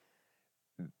say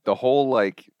the whole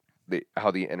how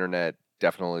the internet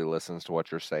definitely listens to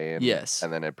what you're saying. Yes.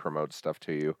 And then it promotes stuff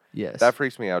to you. Yes. That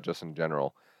freaks me out just in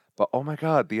general. But oh my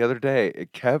God, the other day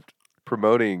it kept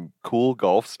promoting cool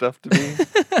golf stuff to me.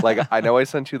 I know I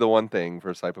sent you the one thing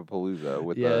for Saipapalooza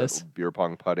with the beer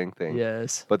pong putting thing.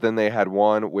 Yes. But then they had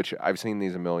one, which I've seen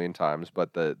these a million times,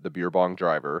 but the beer bong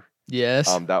driver.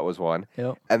 Yes. That was one.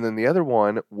 Yep. And then the other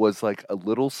one was like a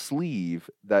little sleeve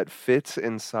that fits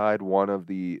inside one of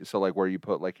the, so like where you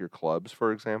put like your clubs,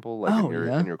 for example,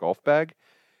 in your golf bag.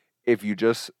 If you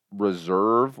just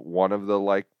reserve one of the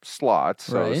like slots,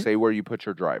 so say where you put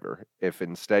your driver, if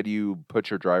instead you put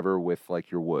your driver with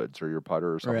like your woods or your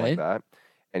putter or something like that,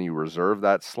 and you reserve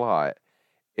that slot,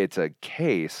 it's a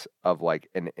case of like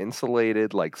an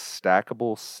insulated, like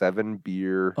stackable 7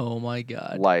 beer. Oh my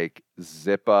God. Like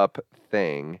zip up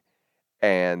thing.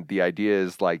 And the idea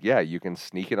is like, yeah, you can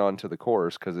sneak it onto the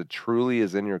course because it truly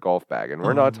is in your golf bag. And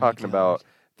we're not talking about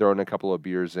throwing a couple of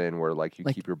beers in where like you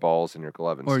keep your balls in your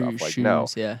glove and or stuff. Your like, shoes, no,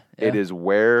 yeah. It is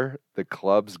where the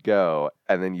clubs go.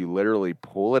 And then you literally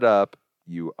pull it up,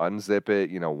 you unzip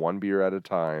it, 1 beer at a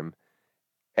time.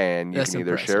 And you can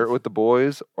either share it with the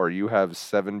boys or you have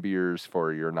 7 beers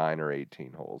for your 9 or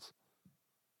 18 holes.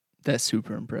 That's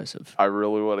super impressive. I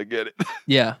really want to get it.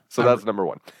 Yeah. So that's number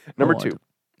 1. Number 2.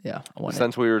 I want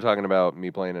Since we were talking about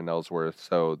me playing in Ellsworth,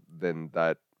 so then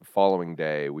that following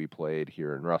day we played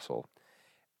here in Russell.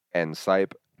 And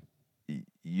Sipe,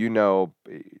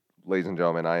 ladies and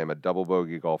gentlemen, I am a double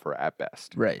bogey golfer at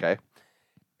best. Right. Okay.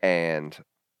 And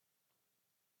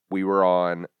we were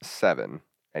on 7.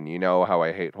 And you know how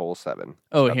I hate hole 7.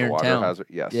 Oh, here in town. Hazard.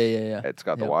 Yes. Yeah. It's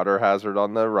got the water hazard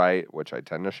on the right, which I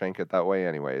tend to shank it that way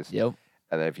anyways. Yep.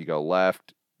 And then if you go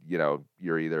left,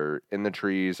 you're either in the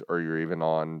trees or you're even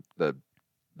on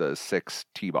the 6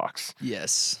 tee box.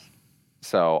 Yes.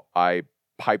 So I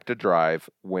piped a drive,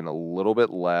 went a little bit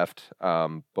left,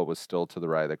 but was still to the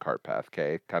right of the cart path.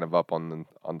 Okay, kind of up on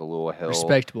the little hill.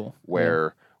 Respectable.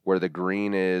 Where the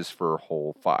green is for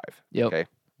hole 5. Yep. Okay,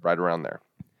 right around there.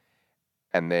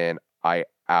 And then I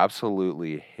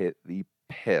absolutely hit the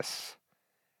piss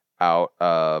out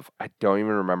of, I don't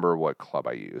even remember what club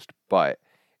I used, but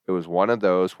it was one of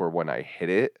those where when I hit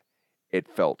it, it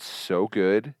felt so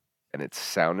good and it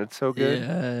sounded so good.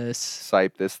 Yes.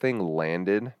 Sipe, this thing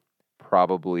landed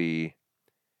probably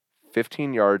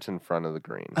 15 yards in front of the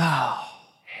green. Oh.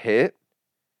 Hit,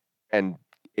 and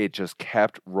it just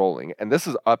kept rolling. And this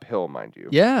is uphill, mind you.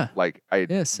 Yeah. Like,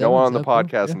 no one on the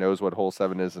podcast knows what hole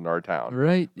 7 is in our town.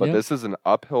 Right. But this is an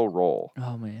uphill roll.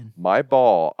 Oh, man. My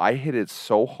ball, I hit it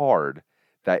so hard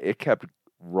that it kept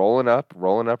rolling up.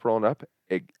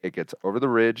 It gets over the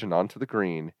ridge and onto the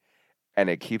green, and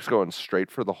it keeps going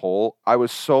straight for the hole. I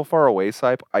was so far away,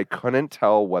 Sipe, I couldn't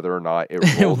tell whether or not it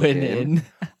rolled in.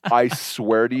 I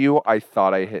swear to you, I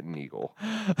thought I hit an eagle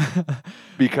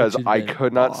because I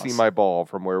could not see my ball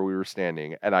from where we were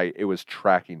standing, and it was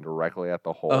tracking directly at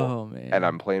the hole. Oh, man. And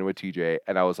I'm playing with TJ,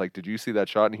 and I was like, "Did you see that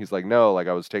shot?" And he's like, "No, like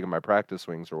I was taking my practice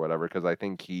swings or whatever because I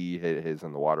think he hit his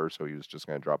in the water, so he was just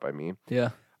going to drop by me." Yeah.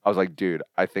 I was like, "Dude,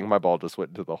 I think my ball just went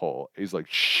into the hole." He's like,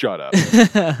 "Shut up."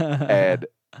 And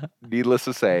needless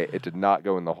to say, it did not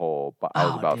go in the hole, but I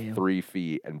was about 3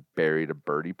 feet and buried a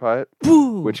birdie putt,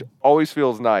 which always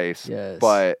feels nice. Yes.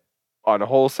 But on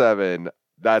hole 7,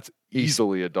 that's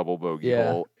easily a double bogey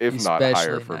hole, if not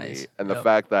higher for me. And the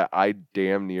fact that I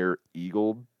damn near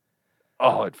eagled,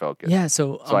 it felt good. Yeah,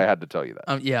 so I had to tell you that.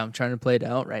 I'm trying to play it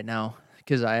out right now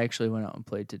because I actually went out and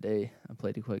played today. I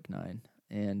played a quick 9,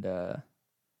 and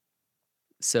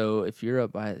so if you're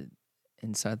up by,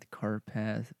 inside the cart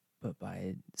path, but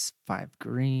by 5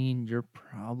 green, you're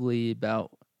probably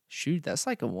about that's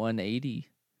like a 180.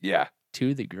 Yeah.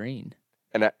 To the green.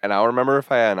 And I'll remember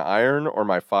if I had an iron or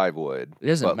my 5 wood. It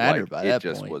doesn't matter by that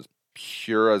point. It just was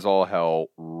pure as all hell,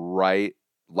 right,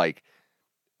 like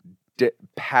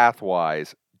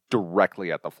path-wise,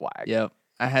 directly at the flag. Yep.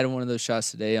 I had one of those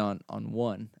shots today on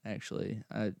one, actually.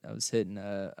 I was hitting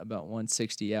about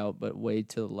 160 out, but way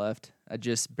to the left. I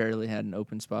just barely had an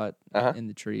open spot in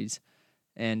the trees.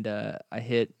 And I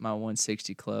hit my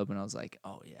 160 club, and I was like,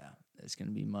 oh, yeah, that's going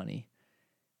to be money.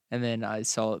 And then I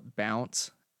saw it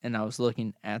bounce, and I was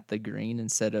looking at the green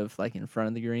instead of like in front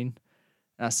of the green.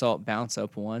 And I saw it bounce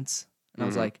up once, and I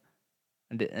was like,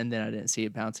 and then I didn't see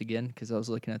it bounce again because I was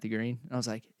looking at the green. And I was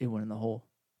like, it went in the hole.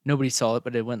 Nobody saw it,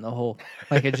 but it went in the hole.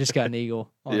 Like I just got an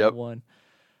eagle on the one.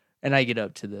 And I get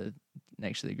up to the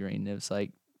next to the green. It was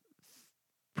like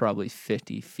probably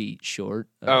 50 feet short.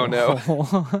 Oh, no.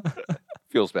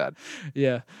 Feels bad.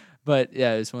 Yeah. But,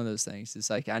 yeah, it's one of those things.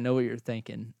 It's like I know what you're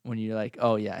thinking when you're like,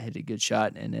 oh, yeah, I hit a good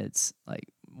shot, and it's like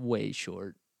way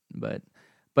short. But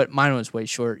mine was way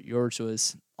short. Yours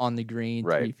was on the green,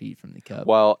 3 feet from the cup.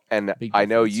 Well, and I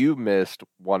know you missed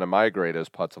one of my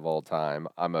greatest putts of all time.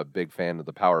 I'm a big fan of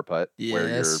the power putt, where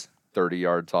you're 30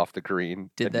 yards off the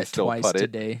green. Did and that you still twice putt it.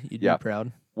 Today. You'd be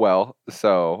proud. Well,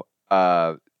 so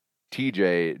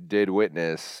TJ did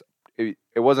witness.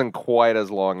 It wasn't quite as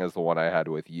long as the one I had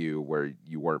with you, where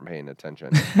you weren't paying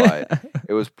attention, but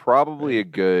it was probably a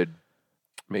good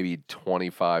maybe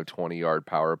 25, 20-yard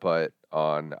power putt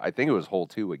on, I think it was hole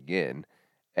 2 again,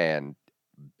 and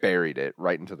buried it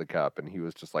right into the cup. And he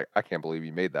was just like, I can't believe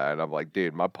you made that. And I'm like,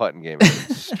 dude, my putting game has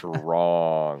been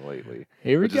strong lately.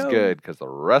 Which is good because the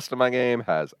rest of my game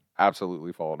has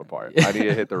absolutely fallen apart. I need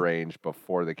to hit the range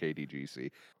before the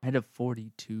KDGC. I had a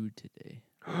 42 today.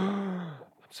 I'm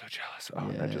so jealous. Oh,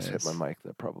 and I just hit my mic.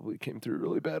 That probably came through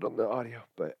really bad on the audio.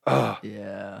 But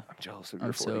yeah, I'm jealous of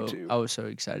your 42. I was so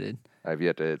excited. I've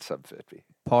yet to hit sub 50.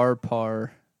 Par,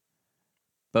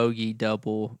 bogey,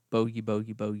 double, bogey,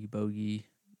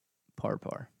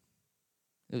 par.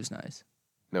 It was nice.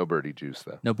 No birdie juice,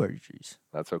 though. No birdie juice.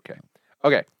 That's okay.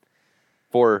 Okay.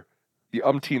 For the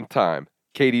umpteenth time,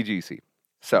 KDGC.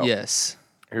 So, yes.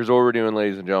 Here's what we're doing,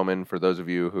 ladies and gentlemen, for those of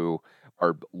you who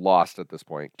are lost at this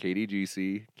point.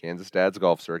 KDGC, Kansas Dad's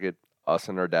Golf Circuit, us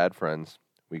and our dad friends.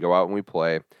 We go out and we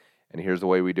play, and here's the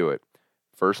way we do it.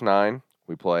 First 9,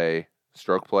 we play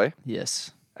stroke play.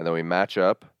 Yes. And then we match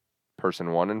up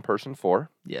person 1 and person 4.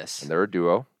 Yes. And they're a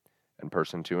duo. And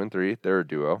person 2 and 3, they're a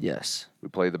duo. Yes. We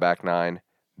play the back 9,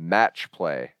 match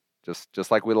play,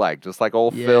 just like we like. Just like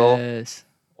old Phil.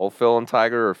 Old Phil and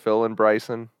Tiger, or Phil and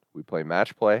Bryson. We play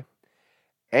match play.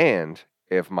 And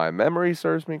if my memory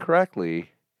serves me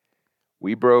correctly,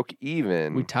 we broke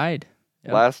even. We tied.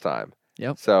 Last time.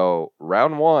 Yep. So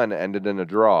round 1 ended in a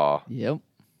draw. Yep.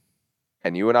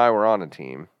 And you and I were on a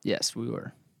team. Yes, we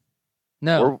were.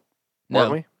 No.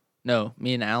 Weren't we? No,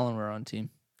 me and Alan were on a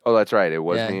team. Oh, that's right. It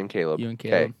was me and Caleb. You and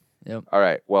Caleb. Yep. All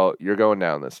right. Well, you're going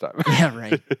down this time. Yeah,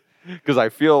 right. Because I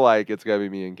feel like it's going to be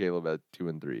me and Caleb at 2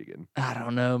 and 3 again. I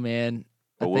don't know, man.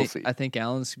 But we'll see. I think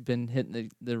Alan's been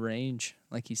hitting the range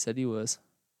like he said he was.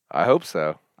 I hope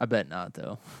so. I bet not,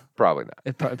 though. Probably not.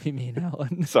 It'd probably be me and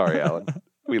Alan. Sorry, Alan.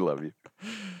 We love you.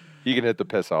 You can hit the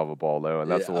piss off a ball, though,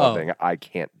 and that's the one thing I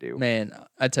can't do. Man,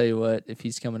 I tell you what, if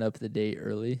he's coming up the day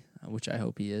early, which I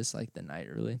hope he is, like the night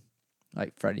early,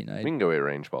 like Friday night. We can go hit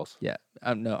range balls. Yeah.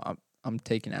 I'm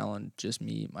taking Alan, just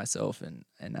me, myself, and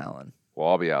Alan. Well,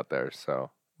 I'll be out there,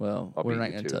 so. Well, we're not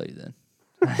going to tell you then.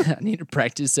 I need to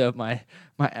practice up my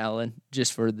Alan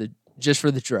just for the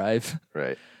drive.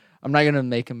 Right. I'm not gonna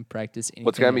make him practice anything.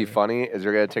 What's gonna be funny is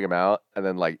you're gonna take him out, and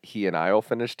then like he and I will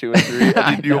finish 2 and 3, and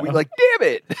then you'll be like, "Damn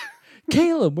it,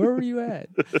 Caleb, where were you at?"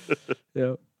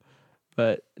 Yeah.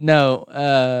 But no,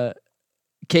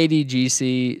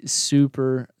 KDGC,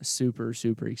 super, super,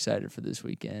 super excited for this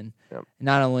weekend. Yep.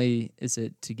 Not only is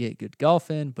it to get good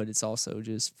golf in, but it's also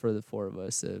just for the 4 of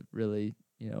us to really,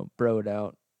 bro it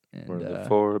out. And, we're the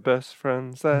 4 best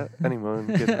friends that anyone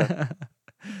can have.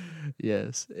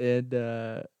 Yes, and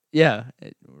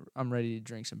I'm ready to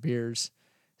drink some beers,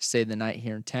 stay the night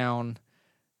here in town.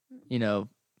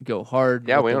 Go hard.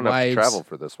 Yeah, with we the don't wives. have to travel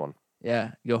for this one.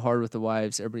 Yeah, go hard with the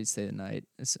wives. Everybody stay the night.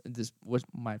 This what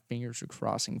my fingers are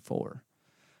crossing for.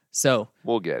 So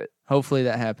we'll get it. Hopefully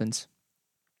that happens.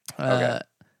 Okay.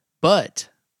 But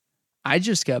I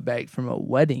just got back from a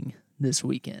wedding this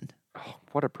weekend. Oh,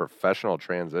 what a professional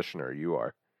transitioner you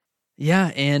are.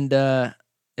 Yeah, and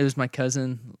it was my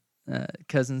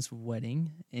cousin's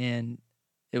wedding, and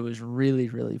it was really,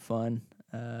 really fun.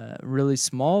 Really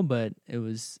small, but it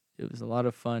was It was a lot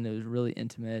of fun. It was really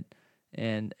intimate,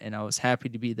 and I was happy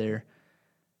to be there.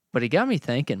 But it got me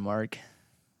thinking, Mark,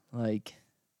 like,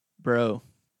 bro,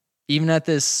 even at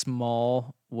this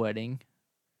small wedding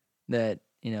that,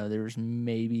 there was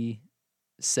maybe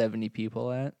 70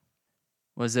 people at,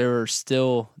 was there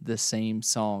still the same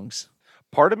songs?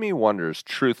 Part of me wonders,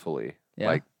 truthfully,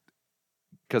 like,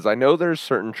 because I know there's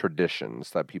certain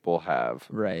traditions that people have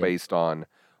based on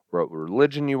what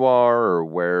religion you are or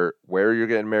where you're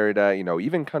getting married at,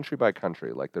 even country by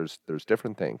country. Like, there's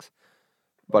different things.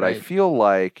 But I feel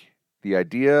like the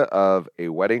idea of a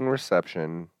wedding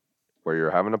reception where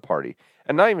you're having a party,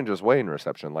 and not even just wedding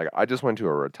reception. Like, I just went to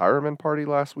a retirement party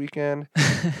last weekend.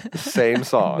 Same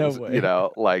songs, No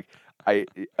way. like,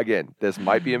 again, this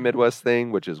might be a Midwest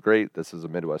thing, which is great. This is a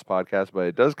Midwest podcast, but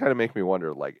it does kind of make me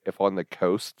wonder, like, if on the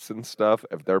coasts and stuff,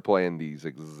 if they're playing these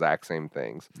exact same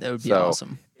things. That would be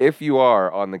awesome. If you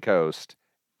are on the coast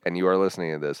and you are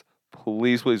listening to this,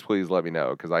 please, please, please let me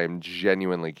know, because I am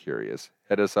genuinely curious.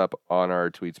 Hit us up on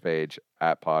our tweets page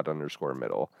at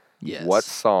pod_middle. Yes. What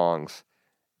songs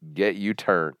get you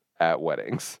turned at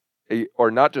weddings? Or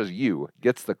not just you,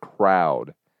 gets the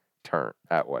crowd turned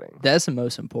at weddings. That's the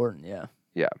most important, yeah.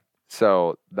 Yeah.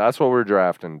 So that's what we're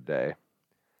drafting today.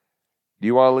 Do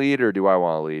you want to lead or do I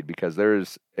want to lead? Because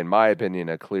there's, in my opinion,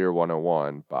 a clear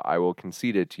 101, but I will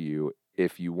concede it to you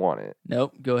if you want it.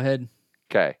 Nope, go ahead.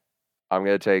 Okay. I'm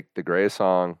going to take the greatest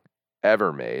song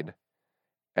ever made,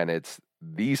 and it's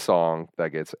the song that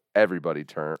gets everybody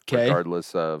turned,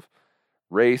 regardless of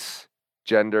race,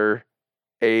 gender,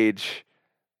 age,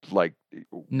 like,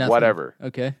 nothing. Whatever.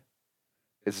 Okay.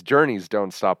 It's Journey's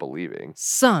Don't Stop Believing.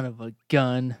 Son of a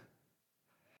gun.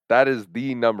 That is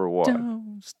the number one.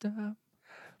 Don't stop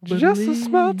Just a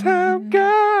small town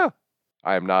girl.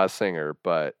 I am not a singer,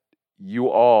 but you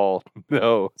all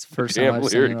know it's the first time I've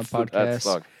seen it on a podcast.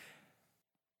 Song.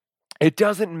 It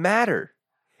doesn't matter.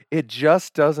 It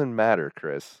just doesn't matter,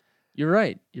 Chris. You're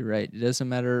right. It doesn't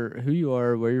matter who you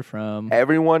are, where you're from.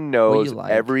 Everyone knows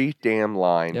every damn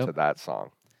line to that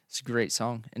song. It's a great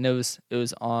song, and it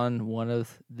was on one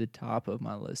of the top of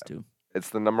my list too. It's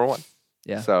the number one.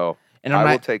 Yeah. So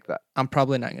I will take that. I'm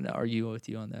probably not going to argue with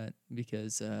you on that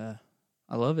because I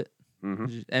love it.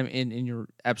 Mm-hmm. And you're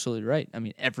absolutely right. I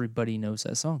mean, everybody knows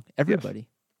that song. Everybody. Yes.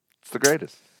 It's the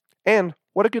greatest. And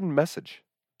what a good message.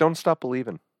 Don't stop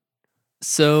believing.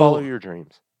 So follow your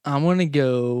dreams. I'm gonna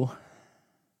go.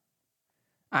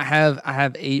 I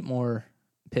have 8 more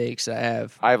picks. I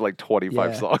have like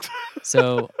 25 songs.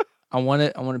 So I want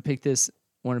to pick this.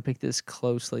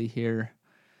 Closely here.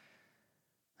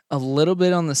 A little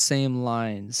bit on the same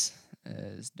lines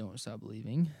as "Don't Stop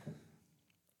Believing."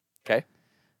 Okay.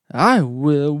 I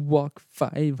will walk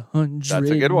 500 That's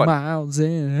a good one. miles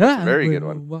in. That's a very good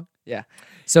one. Yeah.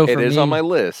 So it is on my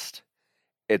list.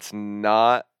 It's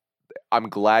not. I'm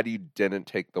glad you didn't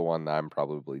take the one that I'm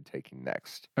probably taking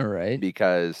next. All right.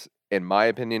 Because in my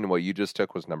opinion, what you just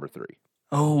took was number 3.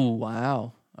 Oh,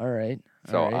 wow. All right.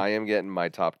 So I am getting my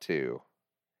top 2.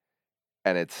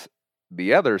 And it's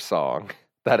the other song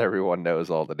that everyone knows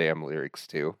all the damn lyrics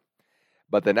to.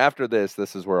 But then after this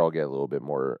is where I'll get a little bit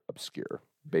more obscure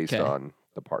based on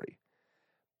the party.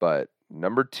 But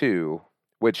number 2,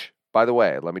 which, by the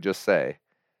way, let me just say,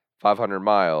 500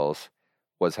 Miles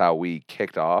was how we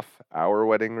kicked off our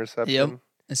wedding reception. Yep.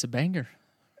 It's a banger.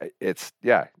 It's,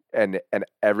 yeah. And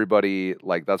everybody,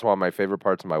 like, that's one of my favorite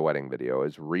parts of my wedding video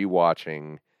is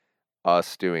rewatching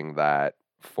us doing that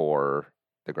for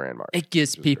the Grand March. It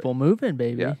gets people moving,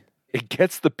 baby. Yeah. It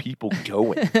gets the people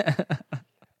going.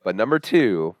 But number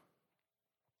 2,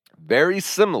 very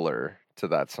similar to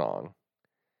that song,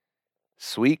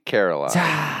 Sweet Caroline.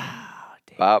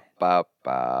 Ba, ba,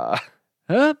 ba.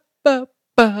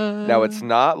 Now it's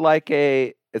not like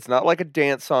a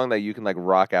dance song that you can like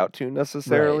rock out to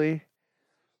necessarily,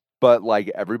 but like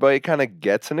everybody kind of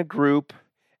gets in a group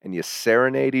and you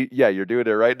serenade. Yeah, you're doing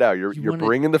it right now. You're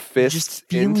bringing the fists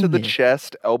into the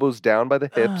chest, elbows down by the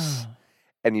hips,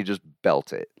 and you just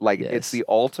belt it. Like it's the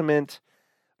ultimate.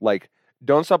 Like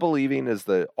Don't Stop Believing is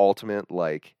the ultimate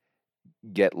like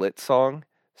get lit song.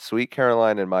 Sweet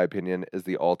Caroline, in my opinion, is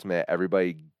the ultimate.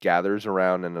 Everybody gathers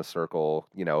around in a circle,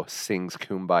 sings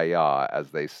Kumbaya,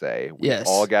 as they say. We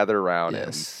all gather around and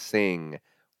we sing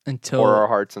for our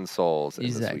hearts and souls in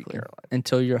the Sweet Caroline.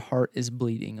 Until your heart is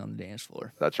bleeding on the dance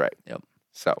floor. That's right. Yep.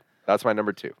 So that's my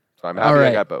number 2. So I'm happy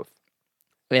I got both.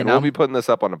 And we'll be putting this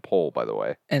up on a poll, by the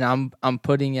way. And I'm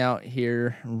putting out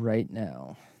here right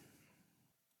now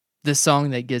the song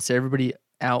that gets everybody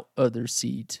out of their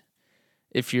seat.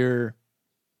 If you're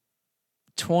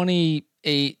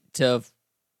 28 to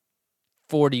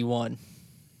 41.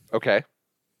 Okay.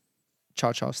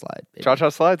 Cha-Cha Slide, baby. Cha-Cha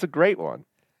Slide's a great one.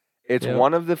 It's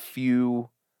one of the few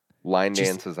line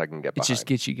dances I can get behind. It just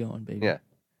gets you going, baby. Yeah.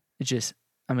 It just,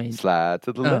 slide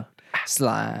to the left.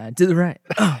 Slide to the right.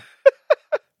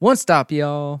 One stop,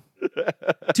 y'all.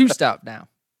 Two stop now.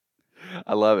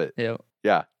 I love it. Yep.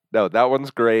 Yeah. No, that one's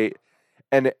great.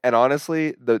 And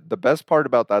honestly, the best part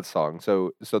about that song,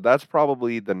 so that's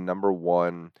probably the number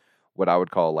one, what I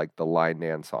would call like the line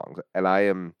dance songs. And I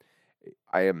am,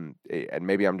 and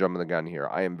maybe I'm jumping the gun here.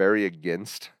 I am very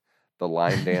against the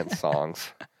line dance songs,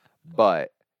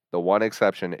 but the one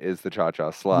exception is the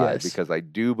Cha-Cha Slide, because I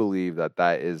do believe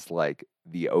that is like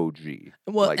the OG.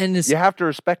 Well, like, and you have to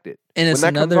respect it. And when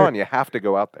that comes on, you have to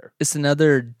go out there. It's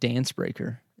another dance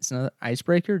breaker. It's another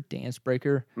icebreaker, dance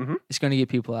breaker. Mm-hmm. It's going to get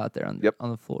people out there on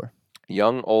the floor.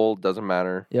 Young, old, doesn't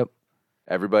matter. Yep.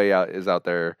 Everybody is out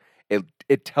there.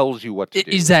 It tells you what to do.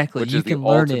 Exactly. Which you is can the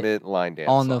learn ultimate it line dance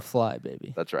on song. the fly,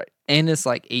 baby. That's right. And it's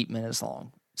like 8 minutes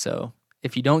long. So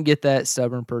if you don't get that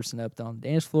stubborn person up on the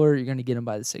dance floor, you're going to get them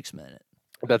by the 6th minute.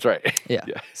 That's right. Yeah.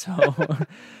 So,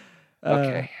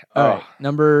 okay. All right.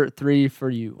 Number 3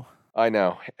 for you. I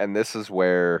know. And this is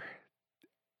where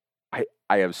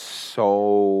I have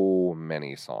so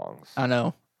many songs. I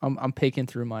know. I'm picking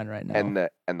through mine right now.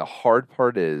 And the hard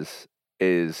part is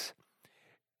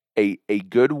a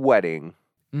good wedding.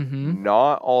 Mm-hmm.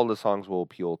 Not all the songs will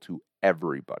appeal to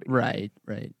everybody. Right.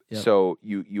 Yep. So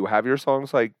you have your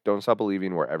songs like Don't Stop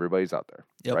Believing where everybody's out there,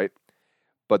 yep. right?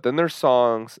 But then there's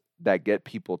songs that get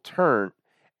people turned,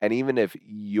 and even if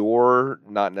you're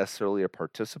not necessarily a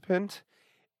participant,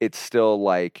 it's still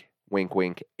like wink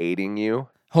wink aiding you.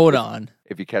 Hold on.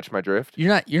 If you catch my drift.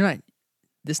 You're not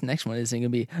this next one isn't gonna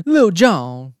be Lil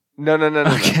Jon. No.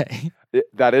 Okay.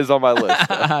 That is on my list.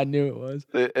 I knew it was.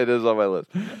 It is on my list.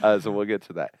 So we'll get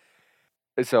to that.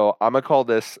 So I'm gonna call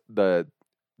this the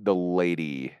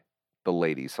lady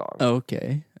song.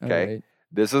 Okay. Okay. Right.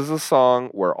 This is a song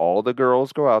where all the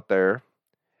girls go out there,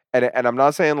 and I'm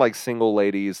not saying like single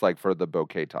ladies like for the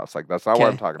bouquet toss. Like that's not what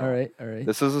I'm talking about. All right.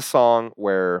 This is a song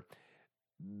where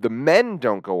the men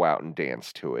don't go out and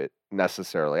dance to it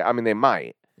necessarily. I mean, they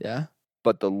might. Yeah.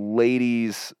 But the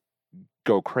ladies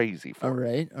go crazy for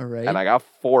it. All right. And I got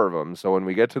 4 of them. So when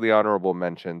we get to the honorable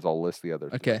mentions, I'll list the other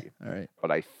 3. Okay. All right. But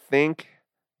I think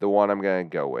the one I'm going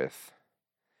to go with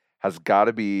has got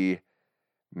to be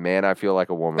Man, I Feel Like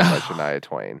a Woman by Shania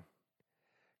Twain.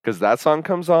 Because that song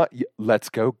comes on, Let's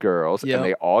Go Girls, and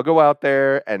they all go out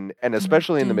there, and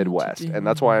especially in the Midwest. And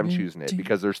that's why I'm choosing it,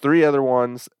 because there's 3 other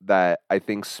ones that I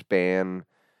think span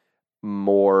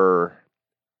more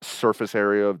surface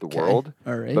area of the world.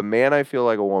 All right. But Man, I Feel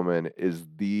Like a Woman is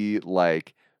the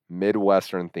like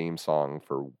Midwestern theme song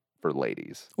for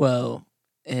ladies. Well,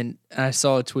 and I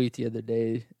saw a tweet the other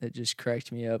day that just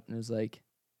cracked me up, and it was like,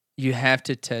 you have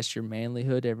to test your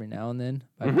manlyhood every now and then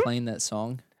by playing that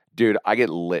song. Dude, I get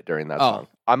lit during that song.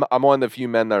 I'm one of the few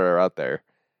men that are out there.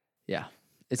 Yeah.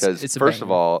 It's first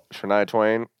of all, Shania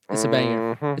Twain. It's a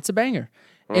banger. It's a banger.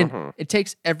 And it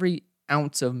takes every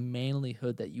ounce of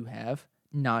manlyhood that you have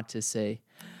not to say,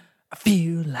 I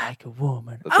feel like a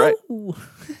woman. That's right.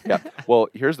 Yeah. Well,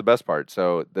 here's the best part.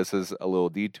 So this is a little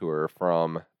detour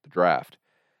from the draft.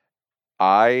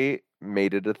 I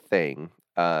made it a thing.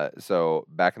 So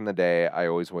back in the day, I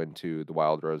always went to the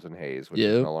Wild Rose and Hayes, which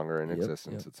is no longer in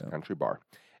existence. It's a country bar.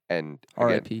 And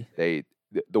again,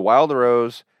 the Wild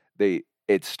Rose,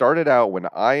 it started out when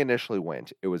I initially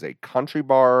went. It was a country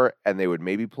bar, and they would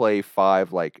maybe play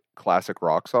 5 like classic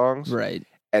rock songs. Right.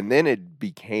 And then it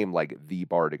became like the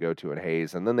bar to go to in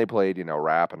Hayes. And then they played,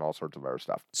 rap and all sorts of other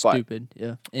stuff. Stupid,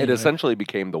 yeah. Anyway. It essentially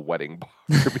became the wedding bar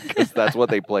because that's what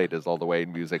they played, is all the way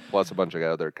music plus a bunch of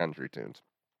other country tunes.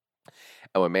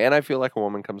 And when Man, I Feel Like a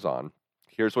Woman comes on,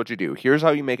 here's what you do. Here's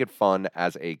how you make it fun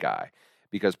as a guy.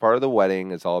 Because part of the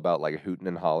wedding is all about like hooting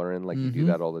and hollering, like you do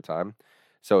that all the time.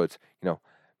 So it's,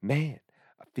 Man,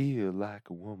 I feel like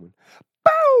a woman.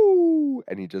 Bow!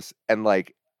 And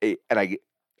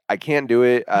I can't do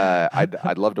it.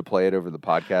 I'd love to play it over the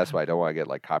podcast, but I don't want to get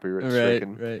like copyright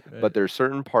stricken. Right. But there's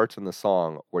certain parts in the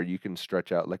song where you can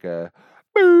stretch out like a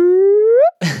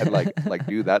and like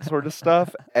do that sort of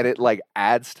stuff, and it like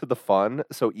adds to the fun.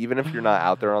 So even if you're not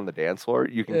out there on the dance floor,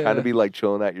 you can kind of be like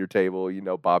chilling at your table,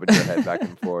 bobbing your head back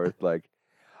and forth, like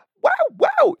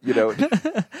wow,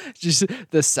 just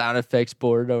the sound effects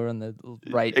board over on the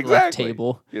left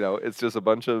table. It's just a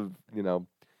bunch of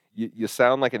you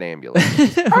sound like an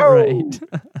ambulance, right?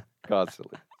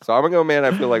 Constantly. So I'm gonna go, Man,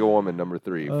 I Feel Like a Woman, number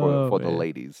 3 for the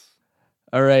ladies.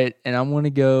 All right, and I'm gonna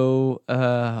go.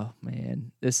 Oh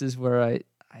man, this is where I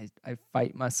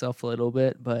fight myself a little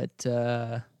bit, but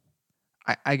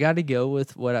I got to go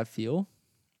with What I Feel,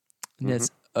 and it's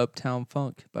Uptown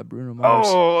Funk by Bruno Mars.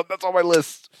 Oh, that's on my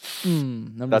list.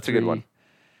 Number That's 3. a good one.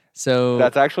 So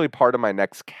that's actually part of my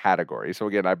next category. So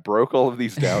again, I broke all of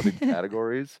these down in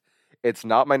categories. It's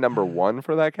not my number 1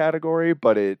 for that category,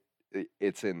 but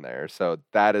it's in there. So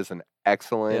that is an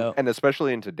excellent, and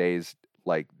especially in today's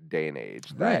day and age,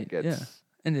 that gets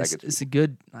and it's a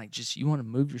good just you want to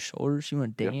move your shoulders, you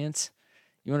want to dance,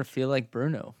 you want to feel like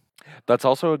Bruno. That's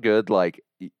also a good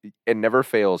it never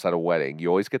fails at a wedding. You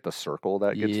always get the circle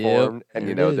that gets formed, and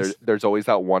there's always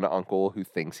that one uncle who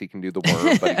thinks he can do the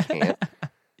worm, but he can't.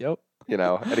 Yep.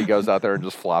 And he goes out there and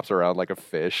just flops around like a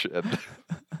fish, and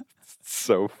it's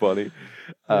so funny.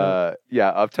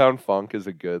 Uptown Funk is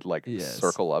a good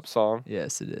circle up song.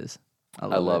 Yes, it is. I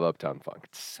love Uptown Funk.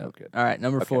 It's so good. All right,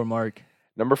 number 4, Mark.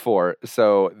 Number 4.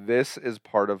 So this is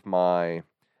part of my.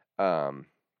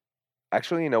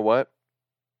 Actually, you know what?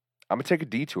 I'm gonna take a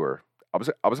detour. I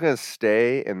was gonna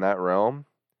stay in that realm.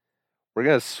 We're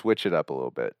gonna switch it up a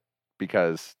little bit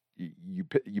because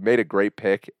you made a great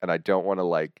pick, and I don't want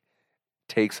to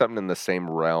take something in the same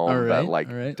realm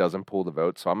that doesn't pull the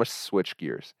vote. So I'm gonna switch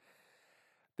gears.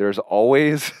 There's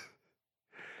always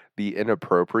the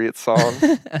inappropriate song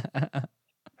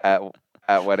at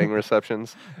wedding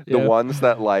receptions. The ones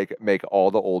that make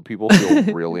all the old people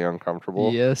feel really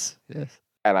uncomfortable. Yes.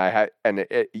 And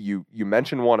you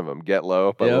mentioned one of them, Get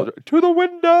Low, but to the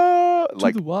window.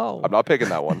 I'm not picking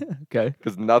that one. Okay.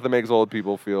 Because nothing makes old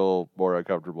people feel more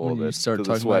uncomfortable when than you start to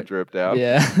talking the sweat about, drip down.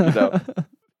 Yeah.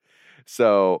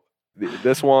 So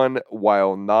this one,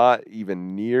 while not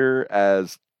even near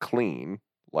as clean,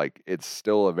 it's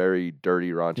still a very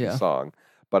dirty, raunchy song,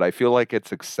 but I feel like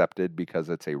it's accepted because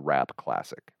it's a rap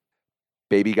classic.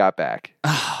 Baby Got Back.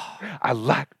 I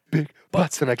like big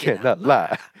butts and I cannot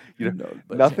lie.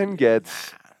 Nothing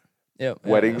gets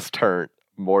weddings turned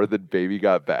more than Baby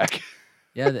Got Back.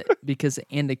 Because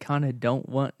Anaconda don't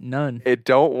want none. It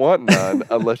don't want none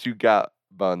unless you got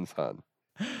buns, hun.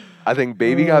 I think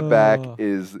Baby Got Back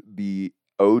is the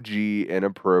OG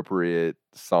inappropriate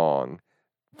song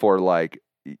for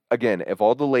again, if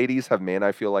all the ladies have Man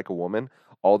I Feel Like a Woman,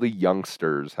 all the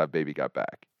youngsters have Baby Got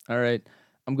Back. All right.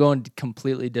 I'm going to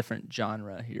completely different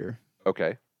genre here.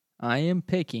 Okay. I am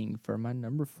picking for my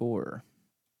number 4.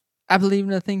 I believe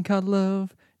in a thing called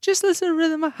love. Just listen to the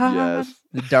rhythm of my heart. Yes.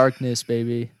 The Darkness,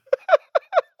 baby.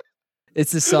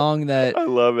 It's a song that I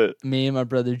love it. Me and my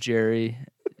brother Jerry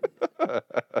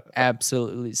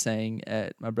absolutely sang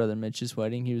at my brother Mitch's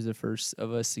wedding. He was the first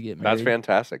of us to get married. That's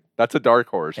fantastic. That's a dark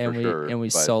horse for sure. And we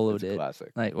soloed it.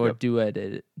 Classic. Duoed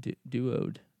it.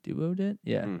 Duoed it?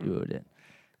 Yeah, duoed it.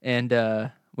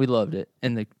 And we loved it.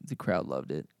 And the crowd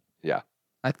loved it. Yeah.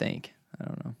 I think. I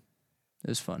don't know. It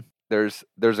was fun. There's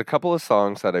a couple of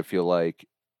songs that I feel like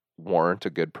warrant a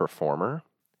good performer.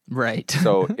 Right.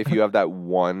 So if you have that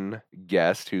one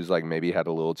guest who's maybe had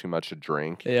a little too much to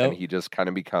drink, and he just kind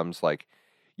of becomes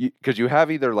because you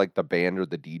have either the band or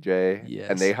the DJ,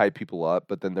 and they hype people up,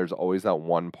 but then there's always that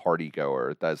one party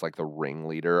goer that's the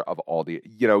ringleader of all the,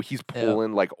 he's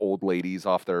pulling old ladies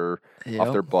off their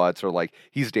butts, or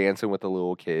he's dancing with the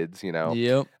little kids,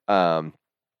 Yep.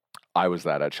 I was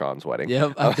that at Sean's wedding.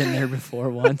 Yep, I've been there before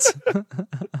once.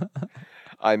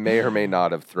 I may or may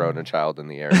not have thrown a child in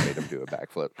the air and made him do a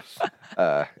backflip,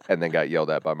 and then got yelled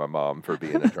at by my mom for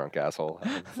being a drunk asshole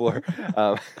on the floor.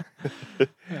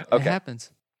 It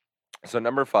happens. So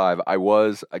number 5, I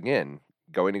was, again,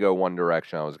 going to go one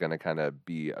direction. I was going to kind of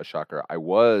be a shocker. I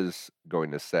was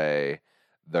going to say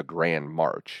the Grand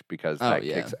March, because that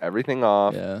kicks everything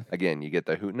off. Yeah. Again, you get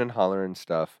the hooting and hollering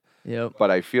stuff. Yep. But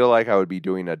I feel like I would be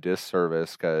doing a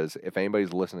disservice, because if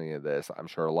anybody's listening to this, I'm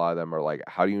sure a lot of them are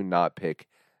how do you not pick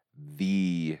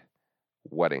the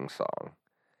wedding song?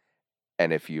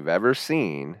 And if you've ever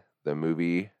seen the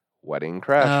movie Wedding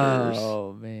Crashers,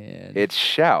 oh man, it's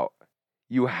Shout.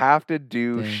 You have to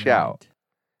do Shout,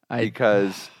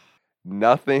 because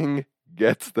nothing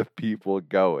gets the people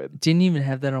going. Didn't even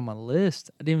have that on my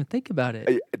list. I didn't even think about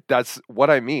it. That's what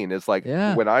I mean. It's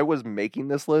when I was making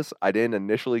this list, I didn't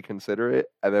initially consider it.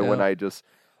 And then when I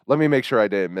let me make sure I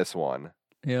didn't miss one.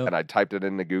 Yep. And I typed it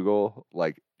into Google,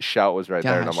 Shout was right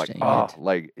there. And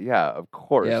I'm yeah, of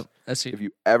course. Yep. If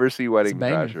you ever see Wedding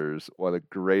Crashers, one of the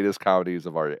greatest comedies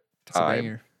of our time. It's a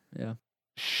banger. Yeah.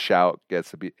 Shout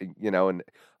gets to be, and a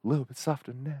little bit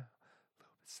softer now.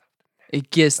 It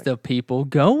gets the people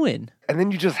going. And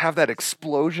then you just have that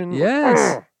explosion.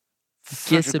 Yes. It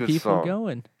gets the people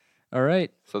going. All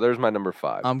right. So there's my number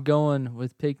 5. I'm going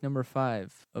with pick number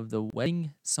 5 of the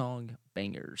wedding song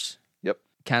bangers. Yep.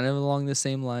 Kind of along the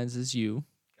same lines as you.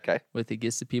 Okay. With It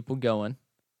Gets the People Going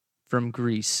from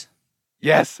Grease.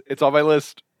 Yes. It's on my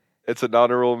list. It's an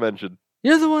honorable mention.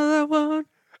 You're the one that I want.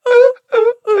 Ooh,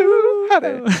 ooh, ooh,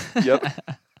 honey. Yep.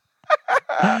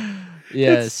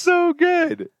 Yes. It's so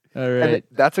good. All And right.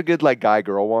 that's a good like guy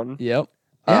girl one. Yep.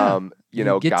 Yeah. You You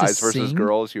know, get to guys versus sing.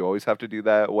 girls, you always have to do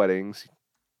that at weddings.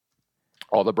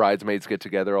 All the bridesmaids get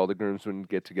together, all the groomsmen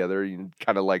get together. You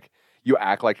kind of like you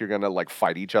act like you're gonna like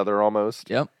fight each other almost.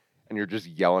 Yep. And you're just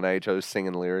yelling at each other,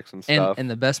 singing lyrics and stuff. And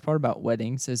the best part about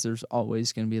weddings is there's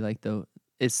always gonna be like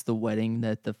it's the wedding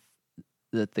that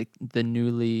the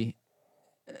newly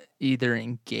either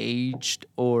engaged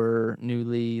or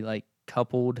newly like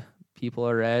coupled people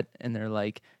are at, and they're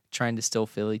like trying to still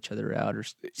fill each other out or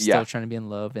still trying to be in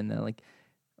love, and they're like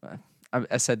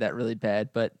I said that really bad,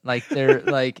 but like they're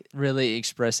like really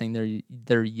expressing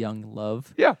their young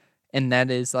love. Yeah. And that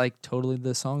is like totally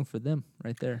the song for them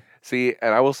right there. See,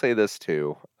 and I will say this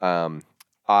too. I'm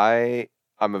a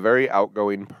very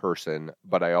outgoing person,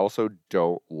 but I also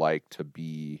don't like to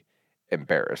be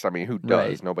embarrassed. I mean, who does?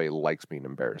 Right. Nobody likes being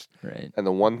embarrassed. Right. And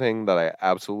the one thing that I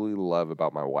absolutely love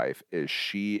about my wife is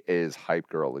she is hype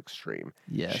girl extreme.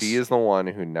 Yes. She is the one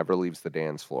who never leaves the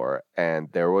dance floor. And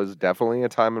there was definitely a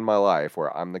time in my life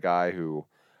where I'm the guy who,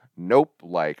 nope,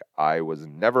 like I was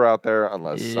never out there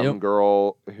unless some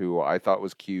girl who I thought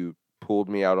was cute pulled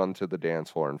me out onto the dance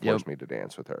floor and forced me to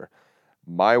dance with her.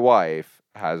 My wife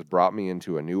has brought me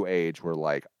into a new age where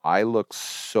like I look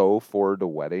so forward to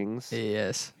weddings.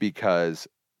 Yes. Because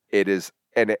it is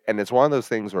and it's one of those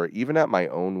things where even at my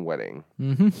own wedding,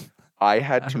 I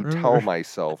had to tell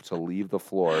myself to leave the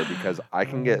floor because I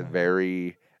can get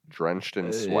very drenched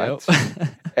in sweat.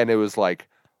 And it was like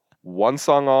one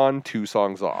song on, two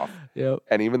songs off. Yep.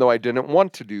 And even though I didn't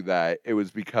want to do that, it was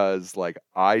because like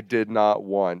I did not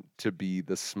want to be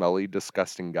the smelly,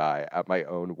 disgusting guy at my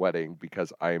own wedding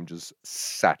because I am just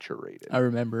saturated. I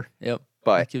remember. Yep.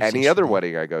 But any other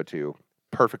wedding I go to,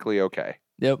 perfectly okay.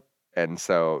 Yep. And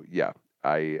so, yeah,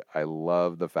 I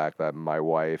love the fact that my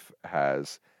wife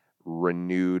has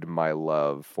renewed my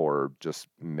love for just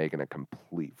making a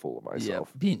complete fool of myself.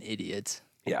 Yep. Being idiots.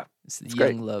 Yeah. It's the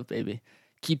young love, baby.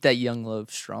 Keep that young love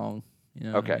strong.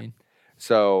 You know okay. What I mean?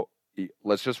 So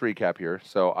let's just recap here.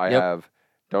 So I have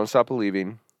Don't Stop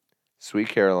Believing, Sweet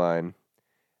Caroline,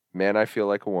 Man, I Feel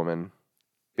Like a Woman,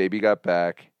 Baby Got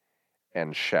Back,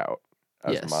 and Shout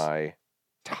as my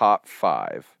top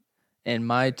 5. And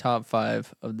my top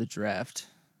 5 of the draft.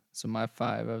 So my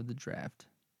 5 of the draft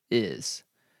is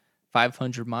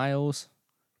 500 Miles,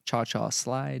 Cha Cha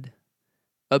Slide,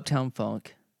 Uptown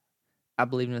Funk, I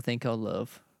Believe in a Thing Called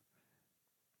Love,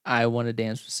 I Want to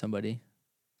Dance with Somebody,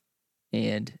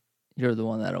 and You're the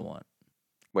One That I Want.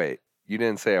 Wait, you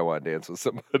didn't say I want to dance with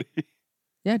somebody.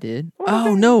 Yeah, I did.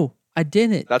 Oh, no, I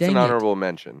didn't. That's an honorable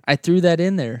mention. I threw that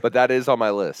in there. But that is on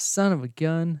my list. Son of a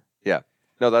gun. Yeah.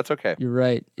 No, that's okay. You're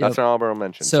right. Yep. That's an honorable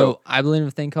mention. So I Believe in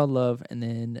a Thing Called Love, and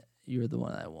then You're the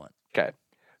One I Want. Okay.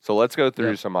 So let's go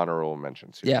through some honorable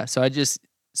mentions here. Yeah, so I just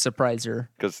surprised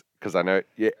her. Because I know,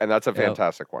 and that's a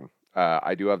fantastic one.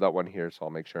 I do have that one here, so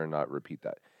I'll make sure and not repeat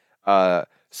that.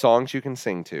 Songs you can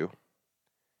sing to.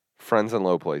 Friends in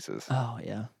Low Places. Oh,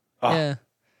 yeah. Yeah.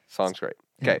 Song's great.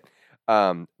 Okay.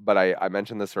 But I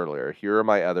mentioned this earlier. Here are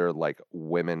my other like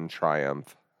women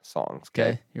triumph songs.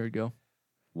 Okay, here we go.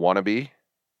 Wannabe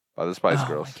by the Spice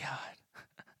Girls. Oh, my God.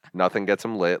 Nothing gets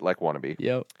them lit like Wannabe.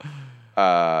 Yep.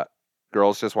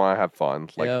 Girls Just Want to Have Fun.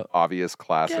 Like obvious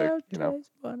classic, Girls you know.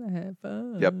 Just want to have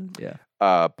fun. Yep.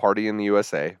 Yeah. Party in the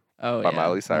USA by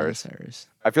Miley Cyrus.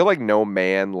 I feel like no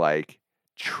man like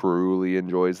truly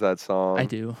enjoys that song. I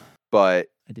do. But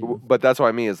that's what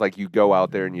I mean is like you go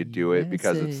out there and you do it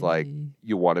because it's like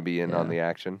you want to be in on the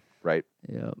action, right?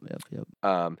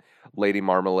 Yep. Lady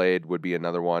Marmalade would be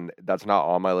another one. That's not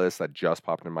on my list. That just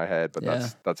popped in my head, but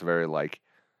that's a very like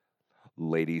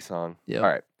lady song. Yep. All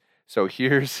right. So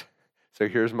here's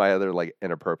my other like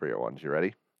inappropriate ones. You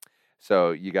ready?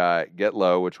 So you got Get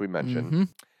Low, which we mentioned. Mm-hmm.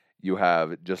 You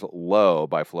have just Low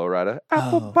by Flo Rida.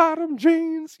 Apple bottom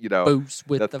jeans. You know, boots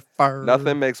with the fur.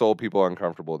 Nothing makes old people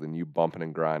uncomfortable than you bumping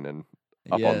and grinding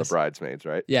up on the bridesmaids,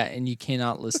 right? Yeah, and you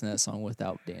cannot listen to that song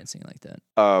without dancing like that.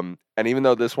 And even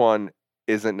though this one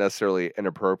isn't necessarily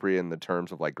inappropriate in the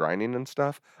terms of like grinding and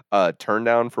stuff, Turn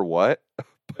Down for What?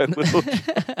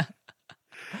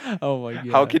 Oh my God.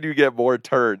 How can you get more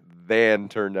turn than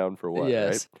Turn Down for What?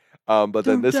 Yes. Right? But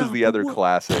then this is the other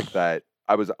classic that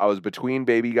I was between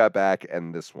Baby Got Back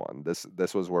and this one.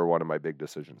 This was where one of my big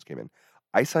decisions came in.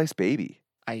 Ice Ice Baby.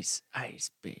 Ice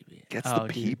Baby. Gets the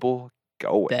people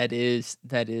going. That is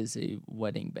a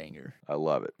wedding banger. I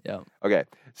love it. Yeah. Okay.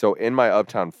 So in my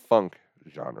Uptown Funk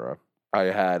genre, I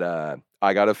had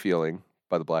I Got a Feeling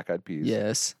by the Black Eyed Peas.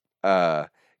 Yes.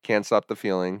 Can't Stop the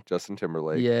Feeling, Justin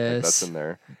Timberlake. Yes. That's in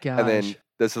there. Gosh. And then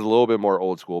This is a little bit more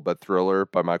old school, but Thriller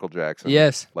by Michael Jackson.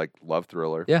 Yes. Like, love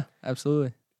Thriller. Yeah,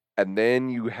 absolutely. And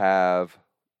then you have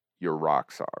your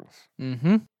rock songs.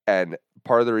 Mm-hmm. And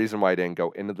part of the reason why I didn't go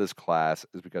into this class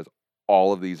is because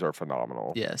all of these are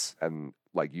phenomenal. Yes. And,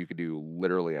 like, you could do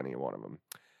literally any one of them.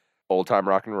 Old time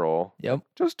rock and roll. Yep. Like,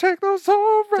 just take those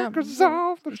old records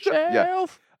off the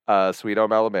shelf. Yeah. Sweet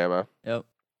Home Alabama. Yep.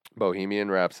 Bohemian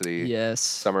Rhapsody. Yes.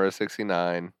 Summer of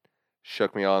 '69.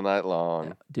 Shook Me All Night Long.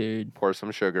 Yeah, dude. Pour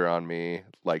Some Sugar on Me.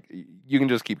 Like, you can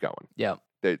just keep going. Yeah.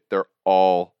 They're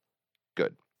all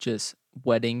good. Just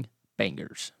wedding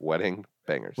bangers. Wedding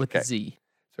bangers. With a Z.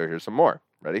 So here's some more.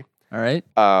 Ready? All right.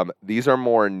 These are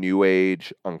more new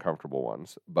age, uncomfortable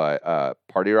ones. But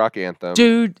Party Rock Anthem.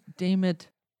 Dude, damn it.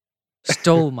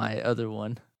 Stole my other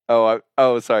one.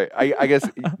 Oh, sorry. I guess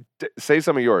say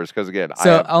some of yours because again,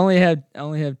 I only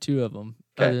have two of them.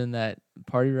 Okay. Other than that,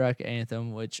 Party Rock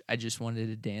Anthem, which I just wanted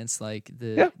to dance like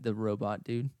the robot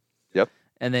dude. Yep.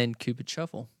 And then Cupid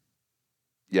Shuffle.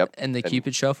 Yep. And the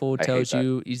Cupid Shuffle tells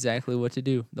you exactly what to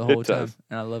do the whole time,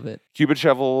 and I love it. Cupid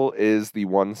Shuffle is the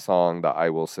one song that I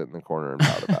will sit in the corner and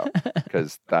pout about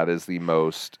because that is the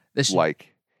most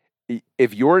like.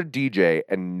 If you're a DJ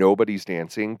and nobody's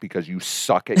dancing because you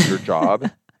suck at your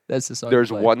job, that's the song.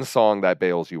 There's one song that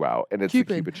bails you out, and it's Cupid,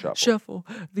 the Cupid Shuffle. Shuffle,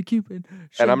 the Cupid.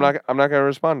 Shuffle. And I'm not going to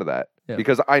respond to that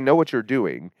because I know what you're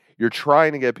doing. You're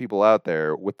trying to get people out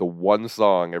there with the one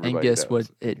song everybody And guess knows.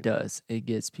 what it does? It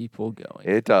gets people going.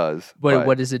 It does. But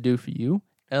what does it do for you?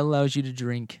 It allows you to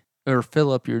drink or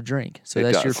fill up your drink. So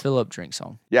that's your fill up drink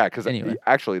song. Yeah, because anyway.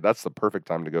 Actually, that's the perfect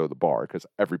time to go to the bar because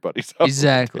everybody's up.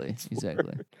 Exactly.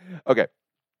 Okay.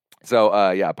 So,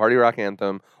 Party Rock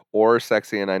Anthem or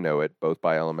Sexy and I Know It, both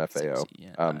by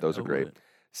LMFAO. Those are great.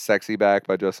 Sexy Back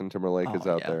by Justin Timberlake is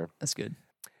out there. That's good.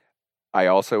 I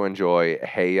also enjoy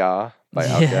Hey Ya by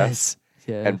Outkast.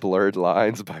 Yeah. And Blurred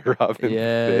Lines by Robin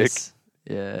Thicke.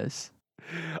 Yes.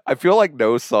 I feel like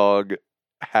no song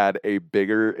had a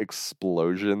bigger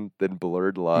explosion than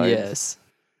Blurred Lines. Yes.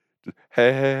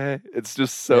 Hey. It's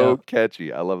just so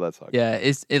catchy. I love that song. Yeah,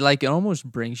 it almost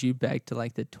brings you back to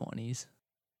like the 20s.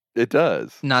 It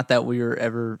does. Not that we were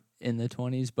ever in the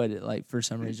 20s, but it like for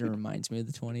some reason reminds me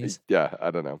of the 20s. Yeah,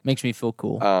 I don't know. Makes me feel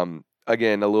cool.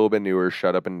 Again, a little bit newer,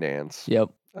 Shut Up and Dance.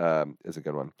 Yep. Is a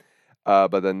good one.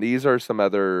 But then these are some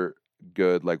other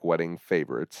good like wedding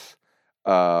favorites.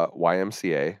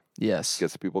 YMCA. Yes.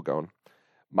 Gets the people going.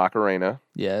 Macarena.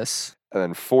 Yes. And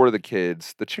then for the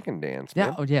kids, the chicken dance. Yeah.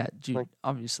 Man. Oh yeah, dude, like,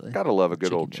 obviously. Gotta love a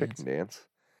good old chicken dance.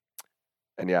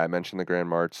 And yeah, I mentioned the Grand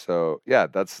March. So yeah,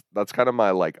 that's kind of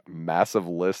my like massive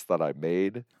list that I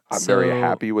made. I'm very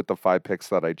happy with the 5 picks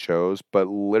that I chose. But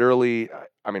literally,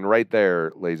 I mean, right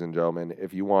there, ladies and gentlemen,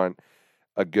 if you want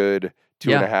a good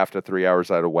 2.5 to 3 hours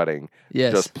at a wedding,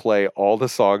 just play all the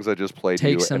songs I just played to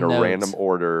you in a random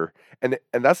order. And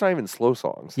that's not even slow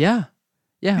songs. Yeah.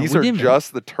 Yeah. These are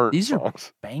just the Turnt songs. These are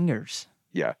bangers.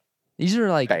 Yeah. These are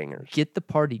like bangers. Get the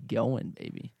party going,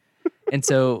 baby. And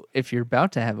so, if you're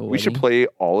about to have a wedding, we should play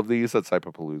all of these at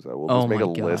Cypapalooza. We'll just make a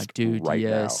list right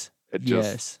now. It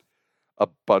just a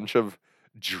bunch of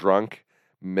drunk,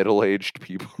 middle-aged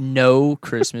people. No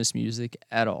Christmas music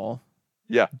at all.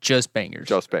 Yeah, just bangers.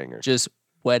 Just bangers. Just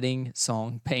wedding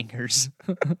song bangers.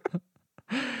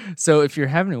 So, if you're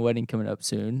having a wedding coming up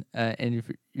soon, and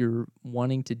if you're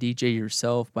wanting to DJ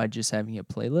yourself by just having a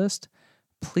playlist,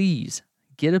 please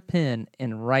get a pen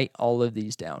and write all of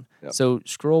these down. Yep. So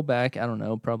scroll back, I don't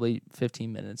know, probably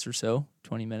 15 minutes or so,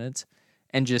 20 minutes,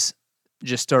 and just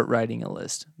start writing a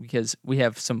list because we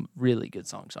have some really good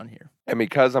songs on here. And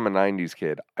because I'm a 90s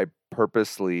kid, I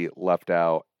purposely left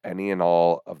out any and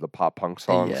all of the pop punk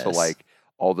songs. Yes. So like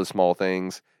All the Small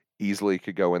Things easily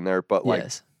could go in there. But like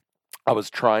I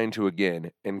was trying to,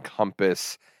 again,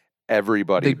 encompass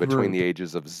everybody between the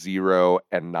ages of 0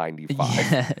 and 95.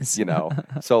 Yes. You know?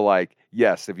 So like,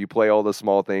 yes, if you play All the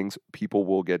Small Things, people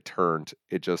will get turned.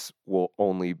 It just will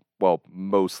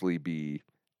mostly be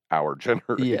our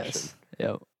generation. Yes.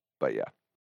 Yep. But yeah.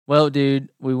 Well, dude,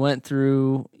 we went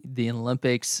through the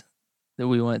Olympics, that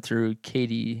we went through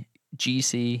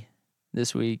KDGC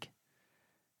this week,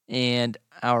 and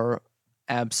our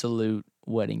absolute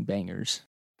wedding bangers.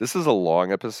 This is a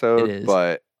long episode,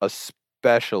 but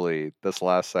especially this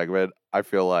last segment, I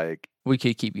feel like we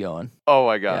could keep going. Oh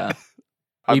my god.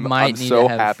 Yeah. I'm so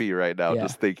happy right now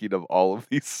just thinking of all of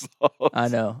these songs. I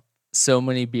know. So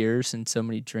many beers and so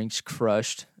many drinks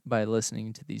crushed by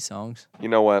listening to these songs. You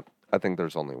know what? I think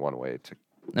there's only one way to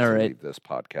leave this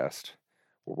podcast.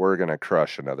 We're going to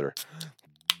crush another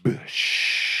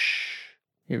bush.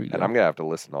 Here we go. And I'm going to have to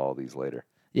listen to all of these later.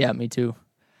 Yeah, me too.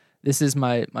 This is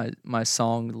my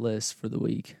song list for the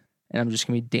week. and I'm just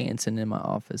going to be dancing in my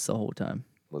office the whole time.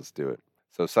 Let's do it.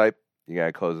 So, Sipe, you got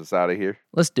to close us out of here?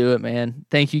 Let's do it, man.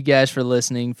 Thank you guys for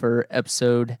listening for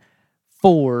episode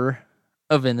 4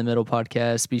 of In the Middle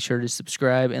podcast. Be sure to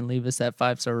subscribe and leave us that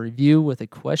 5-star review with a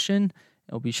question, and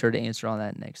we'll be sure to answer on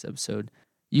that next episode.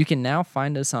 You can now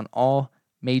find us on all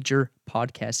major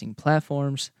podcasting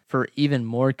platforms. For even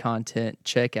more content,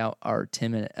 check out our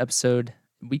 10-minute episode.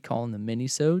 We call them the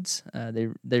mini-sodes.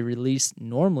 They release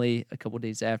normally a couple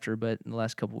days after, but in the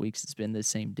last couple weeks, it's been the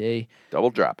same day. Double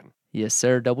dropping. Yes,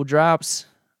 sir. Double drops.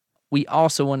 We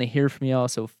also want to hear from y'all,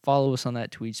 so follow us on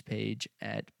that tweets page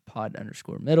at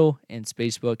pod_middle and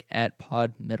Facebook at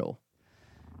podmiddle.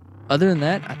 Other than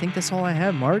that, I think that's all I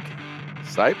have, Mark.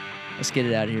 Sipe. Let's get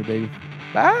it out of here, baby.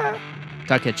 Bye.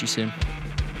 Talk at you soon.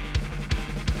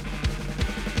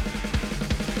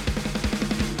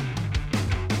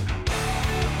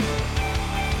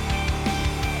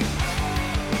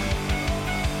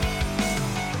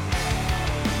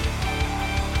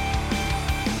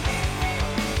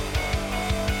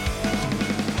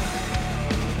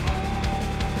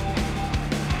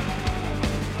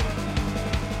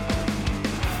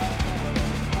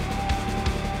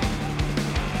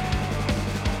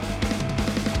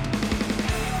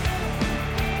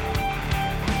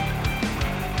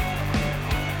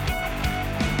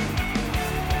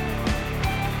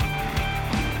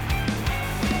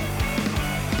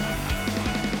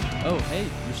 Oh, hey,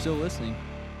 you're still listening.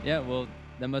 Yeah, well,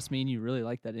 that must mean you really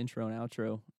like that intro and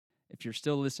outro. If you're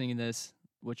still listening to this,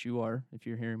 which you are, if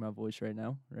you're hearing my voice right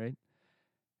now, right?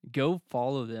 Go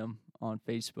follow them on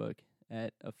Facebook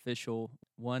at official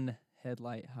One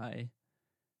Headlight High,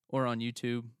 or on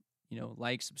YouTube.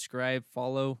 Like, subscribe,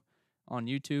 follow on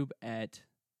YouTube at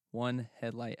One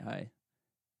Headlight High.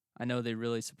 I know they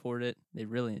really support it. They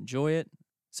really enjoy it.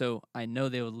 So I know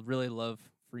they would really love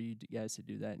for you guys to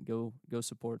do that and go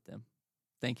support them.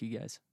 Thank you, guys.